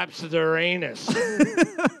prolapse their anus.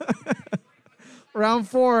 Round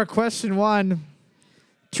 4, question 1.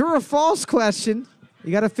 True or false question.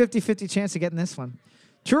 You got a 50-50 chance of getting this one.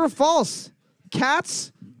 True or false?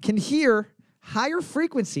 Cats can hear higher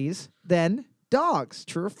frequencies than dogs.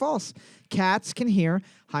 True or false? Cats can hear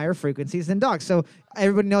higher frequencies than dogs. So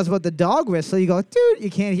everybody knows about the dog whistle. You go, dude, you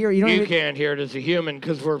can't hear it. You don't You even- can't hear it as a human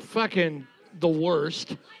because we're fucking the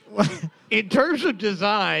worst. In terms of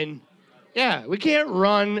design, yeah, we can't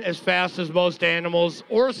run as fast as most animals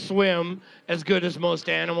or swim as good as most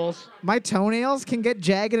animals. My toenails can get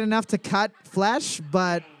jagged enough to cut flesh,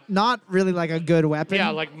 but not really like a good weapon. Yeah,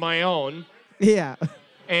 like my own. Yeah.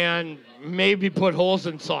 And maybe put holes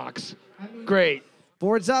in socks. Great.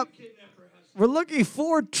 Boards up. We're looking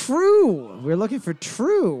for true. We're looking for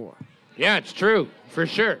true. Yeah, it's true, for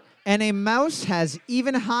sure. And a mouse has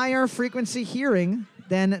even higher frequency hearing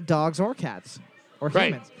than dogs or cats or Right.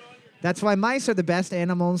 humans. That's why mice are the best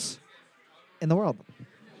animals in the world.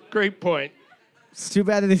 Great point. It's too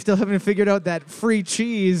bad that they still haven't figured out that free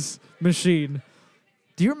cheese machine.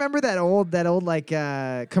 Do you remember that old like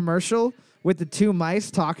commercial with the two mice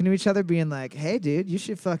talking to each other, being like, "Hey, dude, you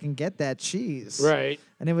should fucking get that cheese." Right.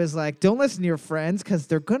 And it was like, "Don't listen to your friends because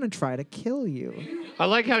they're gonna try to kill you." I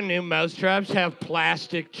like how new mousetraps have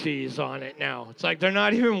plastic cheese on it now. It's like they're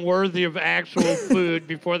not even worthy of actual food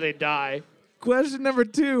before they die. Question number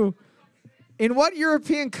 2: in what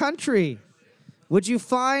European country would you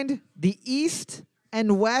find the East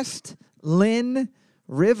and West Lynn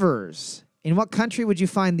rivers? In what country would you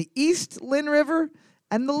find the East Lynn River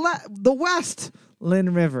and the West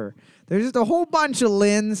Lynn River? There's just a whole bunch of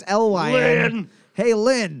Lynn's, L-Y-N. Lynn. Hey,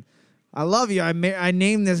 Lynn, I love you. I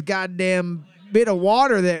named this goddamn bit of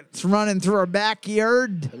water that's running through our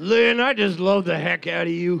backyard. Lynn, I just love the heck out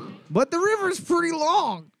of you. But the river's pretty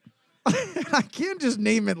long. I can't just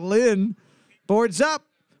name it Lynn. Boards up.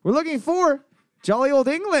 We're looking for jolly old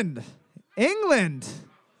England. England.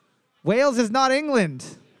 Wales is not England.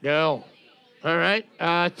 No. All right.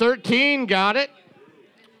 13 got it.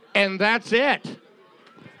 And that's it.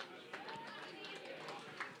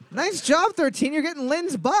 Nice job, 13. You're getting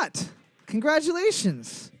Lynn's butt.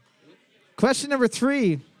 Congratulations. Question number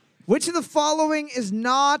 3. Which of the following is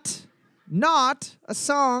not a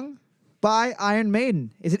song by Iron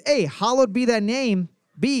Maiden? Is it A, Hallowed Be Thy Name,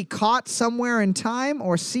 B, Caught Somewhere in Time,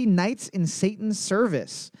 or C, Knights in Satan's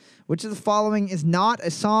Service? Which of the following is not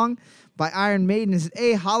a song by Iron Maiden? Is it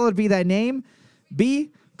A, Hallowed Be Thy Name,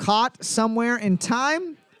 B, Caught Somewhere in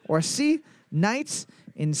Time, or C, Knights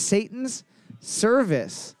in Satan's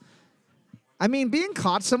Service? I mean, being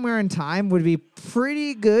caught somewhere in time would be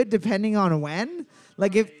pretty good depending on when.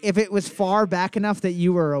 Like if it was far back enough that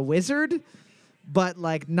you were a wizard, but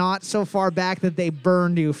like not so far back that they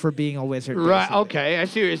burned you for being a wizard. Right. basically. Okay. I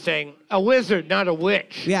see what you're saying. A wizard, not a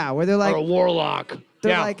witch. Yeah, where they're Or a like, warlock.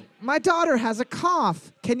 they're Yeah. like, my daughter has a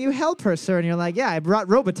cough. Can you help her, sir? And you're like, yeah, I brought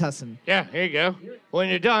Robitussin. Yeah, here you go. When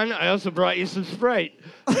you're done, I also brought you some Sprite.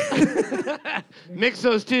 Mix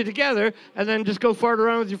those two together, and then just go fart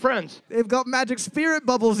around with your friends. They've got magic spirit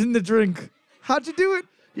bubbles in the drink. How'd you do it?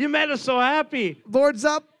 You made us so happy. Boards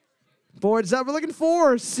up. Boards up. We're looking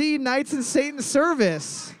for C, Knights in Satan's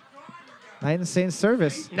Service. Knights in Satan's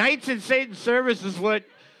Service. Knights in Satan's Service is what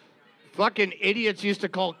fucking idiots used to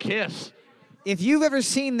call Kiss. If you've ever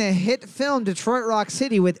seen the hit film Detroit Rock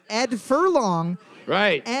City with Ed Furlong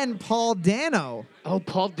Right. and Paul Dano. Oh,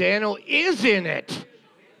 Paul Dano is in it.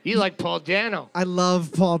 You like Paul Dano. I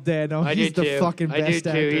love Paul Dano. I He's do the too. fucking I do best too.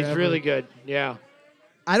 actor He's ever. really good. Yeah.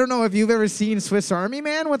 I don't know if you've ever seen Swiss Army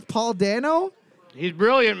Man with Paul Dano He's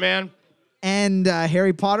brilliant, man. and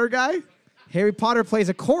Harry Potter guy. Harry Potter plays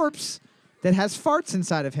a corpse that has farts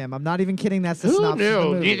inside of him. I'm not even kidding. That's the Who synopsis of the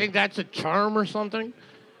knew? movie. Do you think that's a charm or something?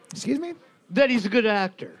 Excuse me? That he's a good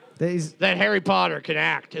actor. He's, That Harry Potter can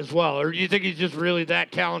act as well? Or do you think he's just really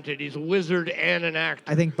that talented? He's a wizard and an actor?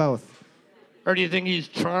 I think both. Or do you think he's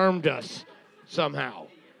charmed us somehow?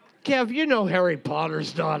 Kev, you know Harry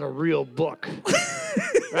Potter's not a real book,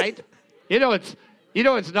 right? You know it's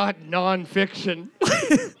not nonfiction.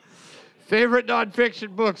 Favorite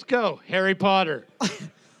nonfiction books? Go. Harry Potter.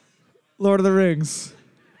 Lord of the Rings.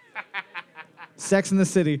 Sex in the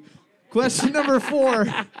City. Question number 4.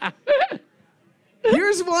 Here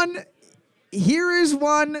is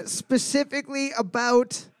one specifically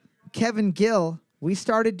about Kevin Gill. We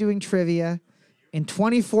started doing trivia in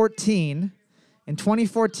 2014. In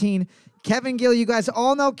 2014, Kevin Gill, you guys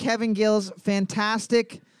all know Kevin Gill's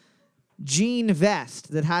fantastic jean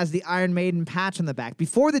vest that has the Iron Maiden patch on the back.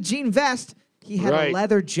 Before the jean vest, he had a Right.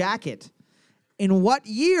 leather jacket. In what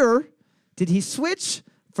year did he switch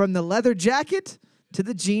from the leather jacket to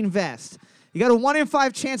the jean vest? You got a 1 in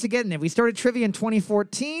 5 chance of getting it. We started trivia in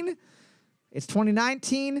 2014. It's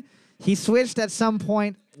 2019. He switched at some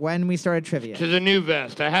point when we started trivia. To the new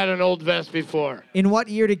vest. I had an old vest before. In what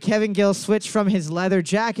year did Kevin Gill switch from his leather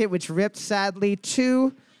jacket, which ripped sadly,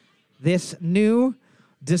 to this new,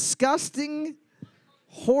 disgusting,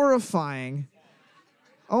 horrifying,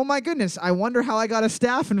 oh my goodness, I wonder how I got a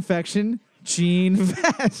staph infection, jean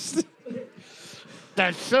vest?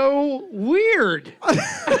 That's so weird.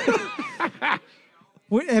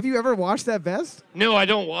 Wait, have you ever washed that vest? No, I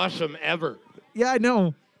don't wash them ever. Yeah, I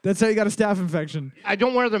know. That's how you got a staph infection. I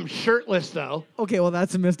don't wear them shirtless, though. Okay, well,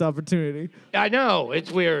 that's a missed opportunity. I know.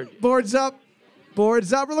 It's weird. Boards up.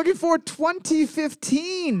 Boards up. We're looking for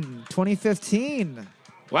 2015. 2015.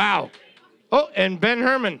 Wow. Oh, and Ben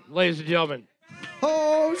Herman, ladies and gentlemen.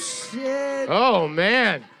 Oh, shit. Oh,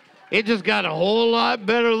 man. It just got a whole lot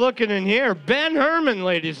better looking in here. Ben Herman,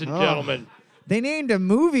 ladies and gentlemen. They named a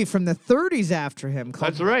movie from the 30s after him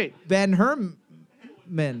called That's right. Ben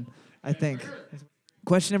Herman, I think.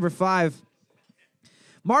 Question number 5.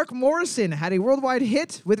 Mark Morrison had a worldwide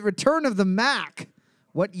hit with Return of the Mac.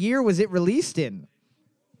 What year was it released in?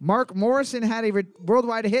 Mark Morrison had a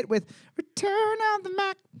worldwide hit with Return of the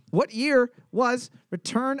Mac. What year was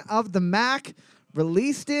Return of the Mac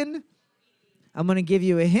released in? I'm going to give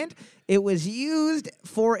you a hint. It was used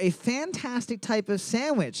for a fantastic type of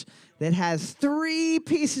sandwich that has 3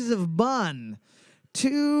 pieces of bun,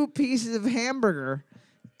 2 pieces of hamburger,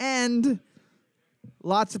 and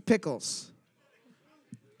lots of pickles.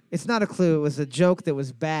 It's not a clue. It was a joke that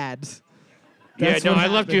was bad. That's yeah, no, what I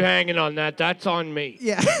left you happened. hanging on that. That's on me.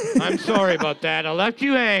 Yeah. I'm sorry about that. I left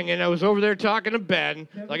you hanging. I was over there talking to Ben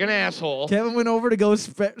like an asshole. Kevin went over to go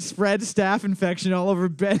spread staph infection all over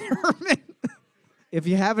Ben Herman. If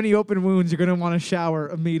you have any open wounds, you're going to want to shower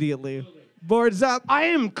immediately. Boards up. I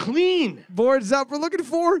am clean. Boards up. We're looking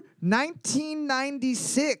for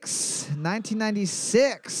 1996.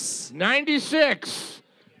 1996. 96.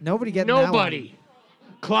 Nobody getting that one. Nobody.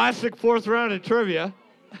 Classic 4th round of trivia.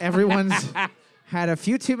 Everyone's had a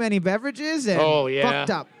few too many beverages and Oh, yeah. fucked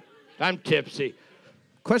up. I'm tipsy.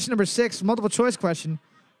 Question number 6, multiple choice question.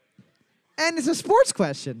 And it's a sports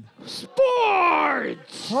question.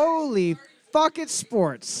 Sports. Holy fuck, it's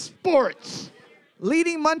sports. Sports.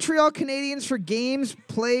 Leading Montreal Canadiens for games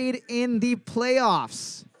played in the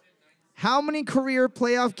playoffs. How many career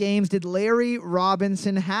playoff games did Larry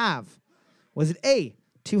Robinson have? Was it A,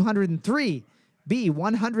 203, B,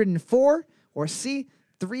 104, or C,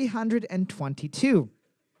 322?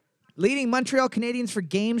 Leading Montreal Canadiens for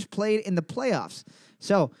games played in the playoffs.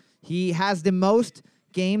 So he has the most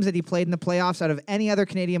games that he played in the playoffs out of any other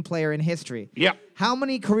Canadian player in history. Yep. How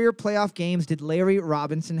many career playoff games did Larry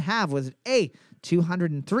Robinson have? Was it A,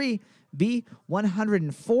 203, B,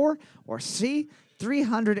 104, or C,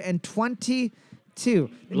 322?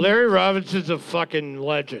 Larry Robinson's a fucking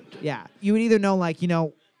legend. Yeah. You would either know,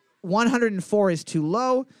 104 is too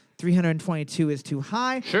low, 322 is too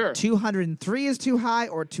high, Sure. 203 is too high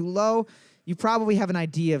or too low. You probably have an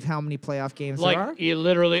idea of how many playoff games there are. He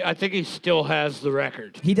literally, I think he still has the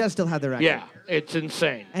record. He does still have the record. Yeah, it's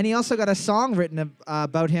insane. And he also got a song written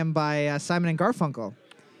about him by Simon and Garfunkel.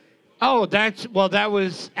 Oh, that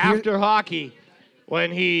was after hockey when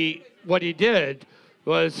what he did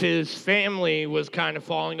was his family was kind of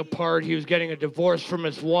falling apart. He was getting a divorce from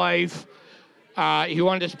his wife. He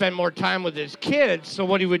wanted to spend more time with his kids. So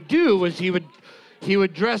what he would do was he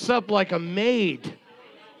would dress up like a maid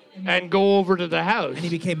and go over to the house. And he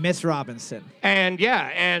became Miss Robinson. And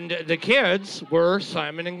the kids were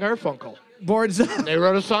Simon and Garfunkel. Boards up. They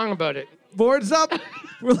wrote a song about it. Boards up.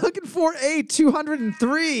 We're looking for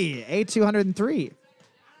A203. A203.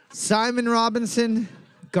 Simon Robinson,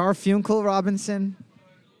 Garfunkel Robinson.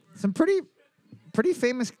 Some pretty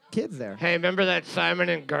famous kids there. Hey, remember that Simon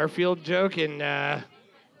and Garfield joke in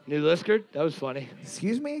New Liskard? That was funny.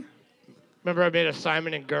 Excuse me? Remember I made a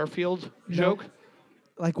Simon and Garfield joke?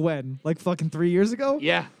 Like when? Like fucking 3 years ago?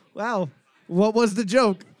 Yeah. Wow. What was the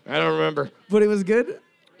joke? I don't remember. But it was good?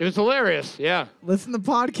 It was hilarious, yeah. Listen to the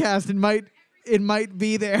podcast. It might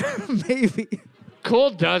be there. Maybe.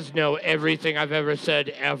 Cole does know everything I've ever said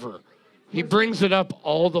ever. He brings it up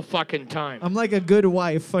all the fucking time. I'm like a good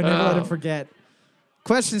wife. I never let him Oh. forget.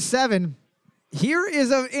 Question 7. Here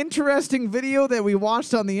is an interesting video that we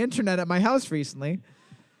watched on the internet at my house recently.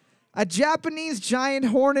 A Japanese giant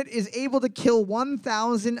hornet is able to kill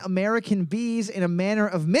 1,000 American bees in a matter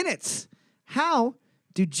of minutes. How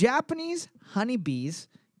do Japanese honeybees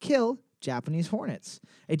kill Japanese hornets?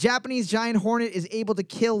 A Japanese giant hornet is able to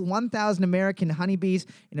kill 1,000 American honeybees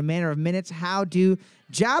in a matter of minutes. How do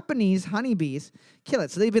Japanese honeybees kill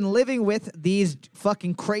it? So they've been living with these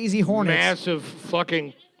fucking crazy hornets. Massive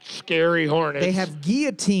fucking scary hornets. They have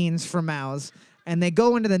guillotines for mouths, and they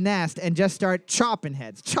go into the nest and just start chopping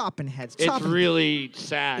heads. It's really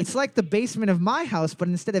sad. It's like the basement of my house, but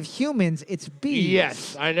instead of humans, it's bees.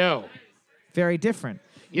 Yes, I know. Very different.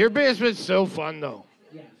 Your basement's so fun, though.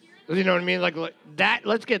 You know what I mean? Like that.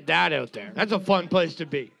 Let's get that out there. That's a fun place to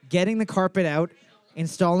be. Getting the carpet out,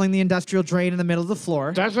 installing the industrial drain in the middle of the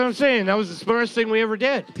floor, That's what I'm saying. That was the smartest thing we ever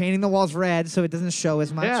did. painting the walls red so it doesn't show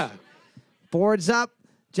as much. Yeah. Boards up.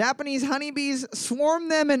 Japanese honeybees swarm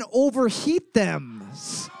them and overheat them.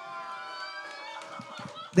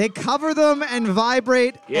 They cover them and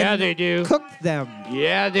vibrate. Yeah, and they do. Cook them.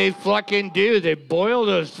 Yeah, they fucking do. They boil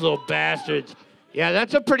those little bastards. Yeah,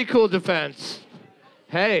 that's a pretty cool defense.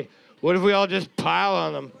 Hey, What if we all just pile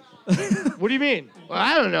on them? What do you mean? Well,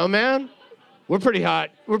 I don't know, man. We're pretty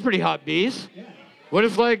hot. We're pretty hot bees. What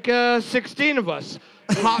if like 16 of us,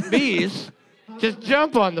 hot bees, just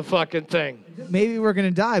jump on the fucking thing? Maybe we're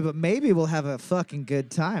gonna die, but maybe we'll have a fucking good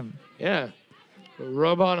time. Yeah.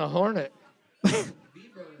 Rub on a hornet.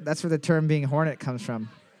 That's where the term being hornet comes from.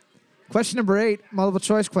 Question number 8, multiple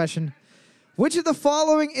choice question. Which of the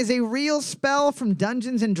following is a real spell from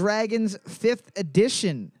Dungeons & Dragons 5th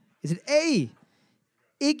edition? Is it A,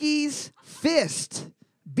 Iggy's Fist,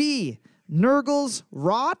 B, Nurgle's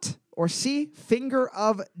Rot, or C, Finger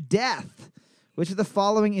of Death? Which of the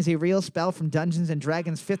following is a real spell from Dungeons &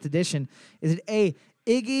 Dragons 5th edition? Is it A,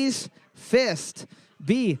 Iggy's Fist,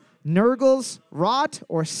 B, Nurgle's Rot,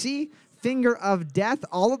 or C, Finger of Death?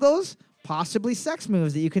 All of those possibly sex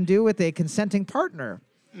moves that you can do with a consenting partner.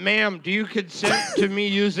 Ma'am, do you consent to me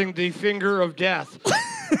using the finger of death?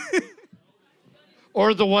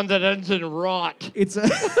 Or the one that ends in rot? It's a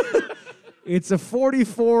it's a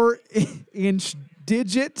 44-inch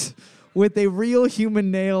digit with a real human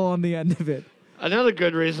nail on the end of it. Another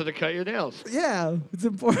good reason to cut your nails. Yeah, it's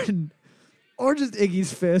important. Or just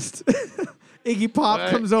Iggy's Fist. Iggy Pop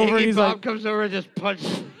comes over Iggy and he's Pop like, comes over and just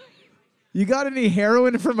punches. "You got any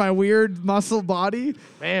heroin for my weird muscle body?"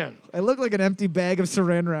 Man. I look like an empty bag of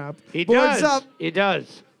saran wrap. He Boards does. up. He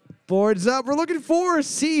does. Boards up. We're looking for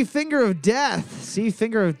C, Finger of Death. C,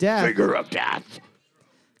 Finger of Death. Finger of death.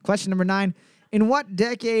 Question number 9. In what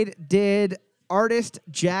decade did artist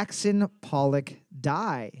Jackson Pollock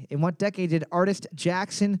die? In what decade did artist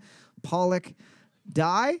Jackson Pollock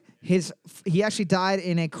die? He actually died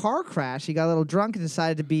in a car crash. He got a little drunk and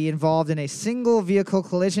decided to be involved in a single vehicle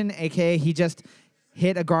collision, aka he just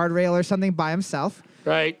hit a guardrail or something by himself.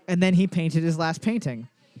 Right. And then he painted his last painting.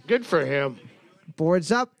 Good for him.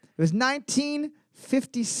 Boards up. It was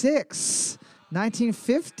 1956.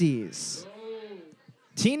 1950s.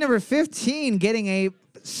 Team number 15 getting a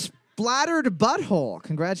splattered butthole.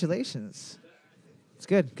 Congratulations. It's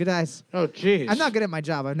good. Good eyes. Oh, jeez. I'm not good at my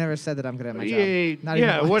job. I've never said that I'm good at my job. Not even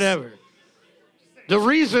Yeah, once. whatever. The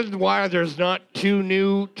reason why there's not 2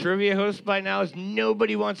 new trivia hosts by now is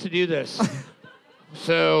nobody wants to do this.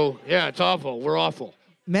 So, yeah, it's awful. We're awful.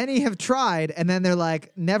 Many have tried, and then they're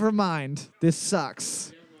like, never mind. This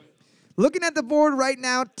sucks. Looking at the board right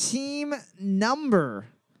now, team number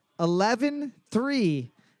 11,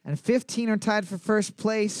 3, and 15 are tied for first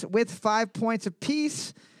place with 5 points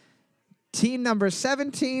apiece. Team number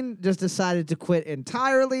 17 just decided to quit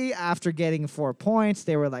entirely after getting 4 points.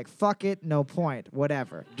 They were like, fuck it, no point,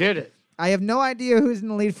 whatever. Did it. I have no idea who's in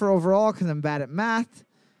the lead for overall because I'm bad at math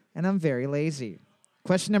and I'm very lazy.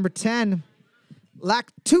 Question number 10.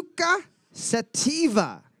 Lactuca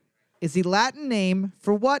sativa is the Latin name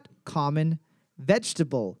for what common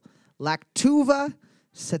vegetable? Lactuva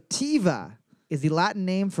sativa is the Latin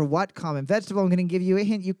name for what common vegetable? I'm going to give you a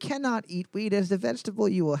hint. You cannot eat wheat as the vegetable.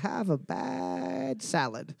 You will have a bad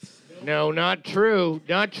salad. No, not true.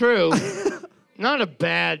 Not true. Not a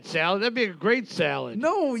bad salad. That'd be a great salad.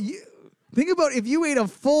 No, think about if you ate a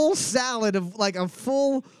full salad of like a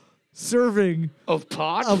full serving Of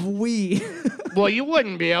pot? of wheat. Well, you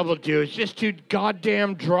wouldn't be able to. It's just too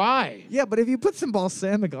goddamn dry. Yeah, but if you put some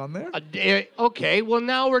balsamic on there, Okay, well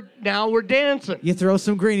now we're dancing. you throw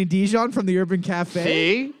some Granny Dijon from the Urban Cafe.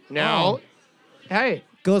 See? Now, Oh. hey,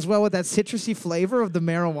 Goes well with that citrusy flavor of the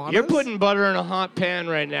marijuana. you're putting butter in a hot pan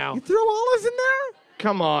right now. You throw olives in there?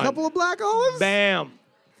 Come on. Couple of black olives? Bam.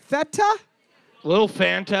 Feta? Little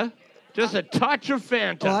Fanta. Just a touch of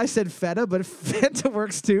Fanta. Well, I said feta, but Feta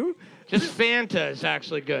works too. Just Fanta is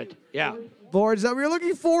actually good. Yeah. Boards up. We're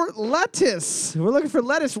looking for lettuce. We're looking for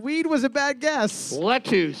lettuce. Weed was a bad guess.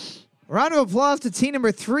 Lettuce. Round of applause to team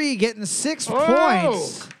number 3 getting 6 Oh.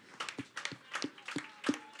 points.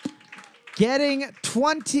 Getting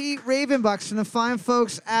 20 Raven bucks from the fine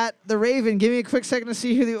folks at the Raven. Give me a quick second to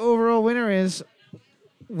see who the overall winner is.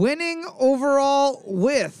 Winning overall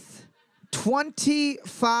with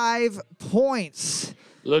 25 points.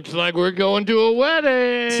 Looks like we're going to a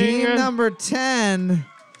wedding. Team number 10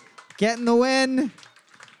 getting the win.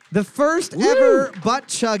 The first ever butt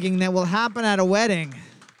chugging that will happen at a wedding.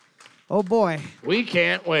 Oh boy. We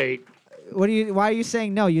can't wait. Why are you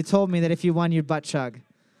saying no? You told me that if you won, you'd butt chug.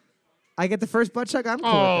 I get the first butt chug? I'm cool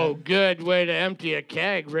Oh, with that. good way to empty a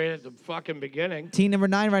keg right at the fucking beginning. Team number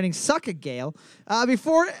 9 writing Suck It, Gale.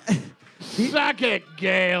 Before Suck it,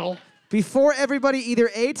 Gail. everybody either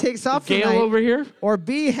A, takes off Gail tonight, over here? or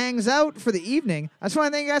B, hangs out for the evening, I just want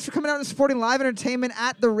to thank you guys for coming out and supporting live entertainment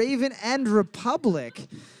at the Raven and Republic.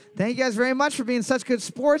 Thank you guys very much for being such good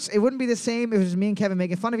sports. It wouldn't be the same if it was me and Kevin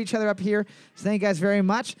making fun of each other up here. So thank you guys very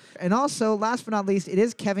much. And also, last but not least, it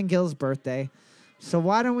is Kevin Gill's birthday. So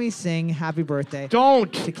why don't we sing happy birthday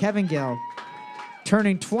Don't. to Kevin Gill,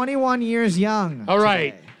 turning 21 years young. All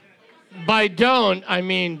right. today. By don't, I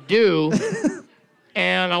mean do.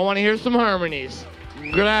 And I want to hear some harmonies.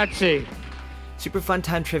 Grazie. Super Fun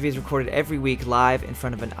Time Trivia is recorded every week live in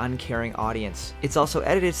front of an uncaring audience. It's also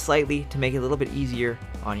edited slightly to make it a little bit easier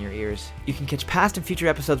on your ears. You can catch past and future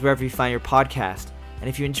episodes wherever you find your podcast. And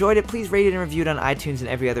if you enjoyed it, please rate it and review it on iTunes and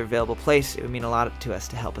every other available place. It would mean a lot to us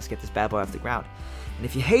to help us get this bad boy off the ground. And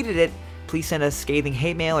if you hated it, please send us scathing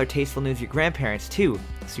hate mail or tasteful news of your grandparents to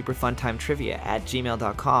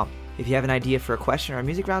superfuntimetrivia@gmail.com. If you have an idea for a question or a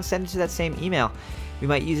music round, send it to that same email. We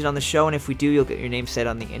might use it on the show, and if we do, you'll get your name said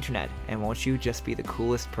on the internet. And won't you just be the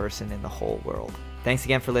coolest person in the whole world? Thanks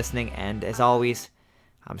again for listening, and as always,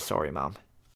 I'm sorry, Mom.